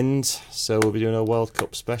to an end, so we'll be doing a World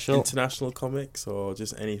Cup special. International comics or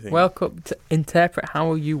just anything? World Cup, interpret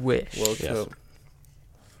how you wish. World Cup.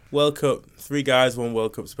 World Cup, 3 guys, 1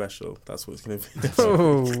 World Cup special. That's what it's going to be. That's what we're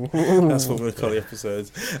going to call the episodes.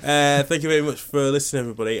 Thank you very much for listening,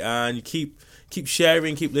 everybody. And you keep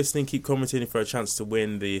sharing, keep listening, keep commenting for a chance to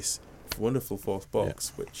win this wonderful 4th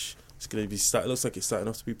box, which is going to be it looks like it's starting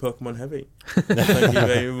off to be Pokemon heavy. Thank you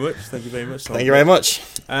very much. Thank you very much, Tom. Thank you very much.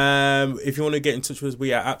 If you want to get in touch with us,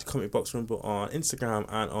 we are at Comic Box Rumble on Instagram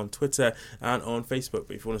and on Twitter and on Facebook.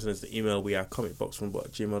 But if you want to send us the email, we are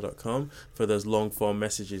comicboxrumble@gmail.com for those long form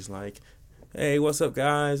messages like, hey, what's up,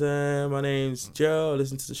 guys? My name's Joe. I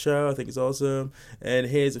listen to the show. I think it's awesome. And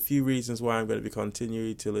here's a few reasons why I'm going to be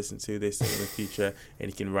continuing to listen to this in the future. And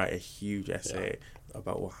you can write a huge essay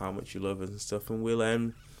about how much you love us and stuff. And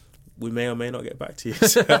we may or may not get back to you.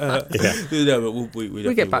 So, no, but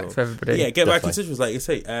we get back to everybody. Yeah, get back in touch with us. Like I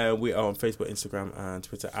say, we are on Facebook, Instagram, and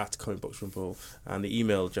Twitter at Comic Box Rumble. And the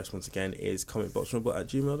email address, once again, is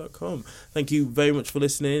comicboxrumble@gmail.com. Thank you very much for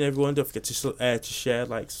listening, everyone. Don't forget to share,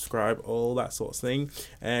 subscribe, all that sort of thing.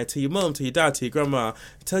 To your mum, to your dad, to your grandma.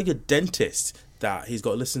 Tell your dentist that he's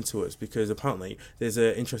got to listen to us, because apparently there's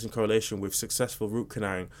an interesting correlation with successful root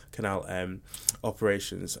canal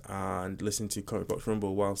operations and listening to Comic Box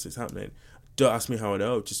Rumble whilst it's happening. Don't ask me how I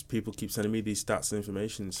know, just people keep sending me these stats and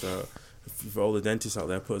information. So for all the dentists out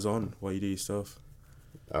there, put us on while you do your stuff.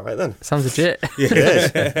 All right then. Sounds legit. All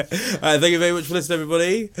right, thank you very much for listening,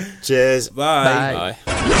 everybody. Cheers. Bye.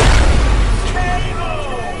 Bye.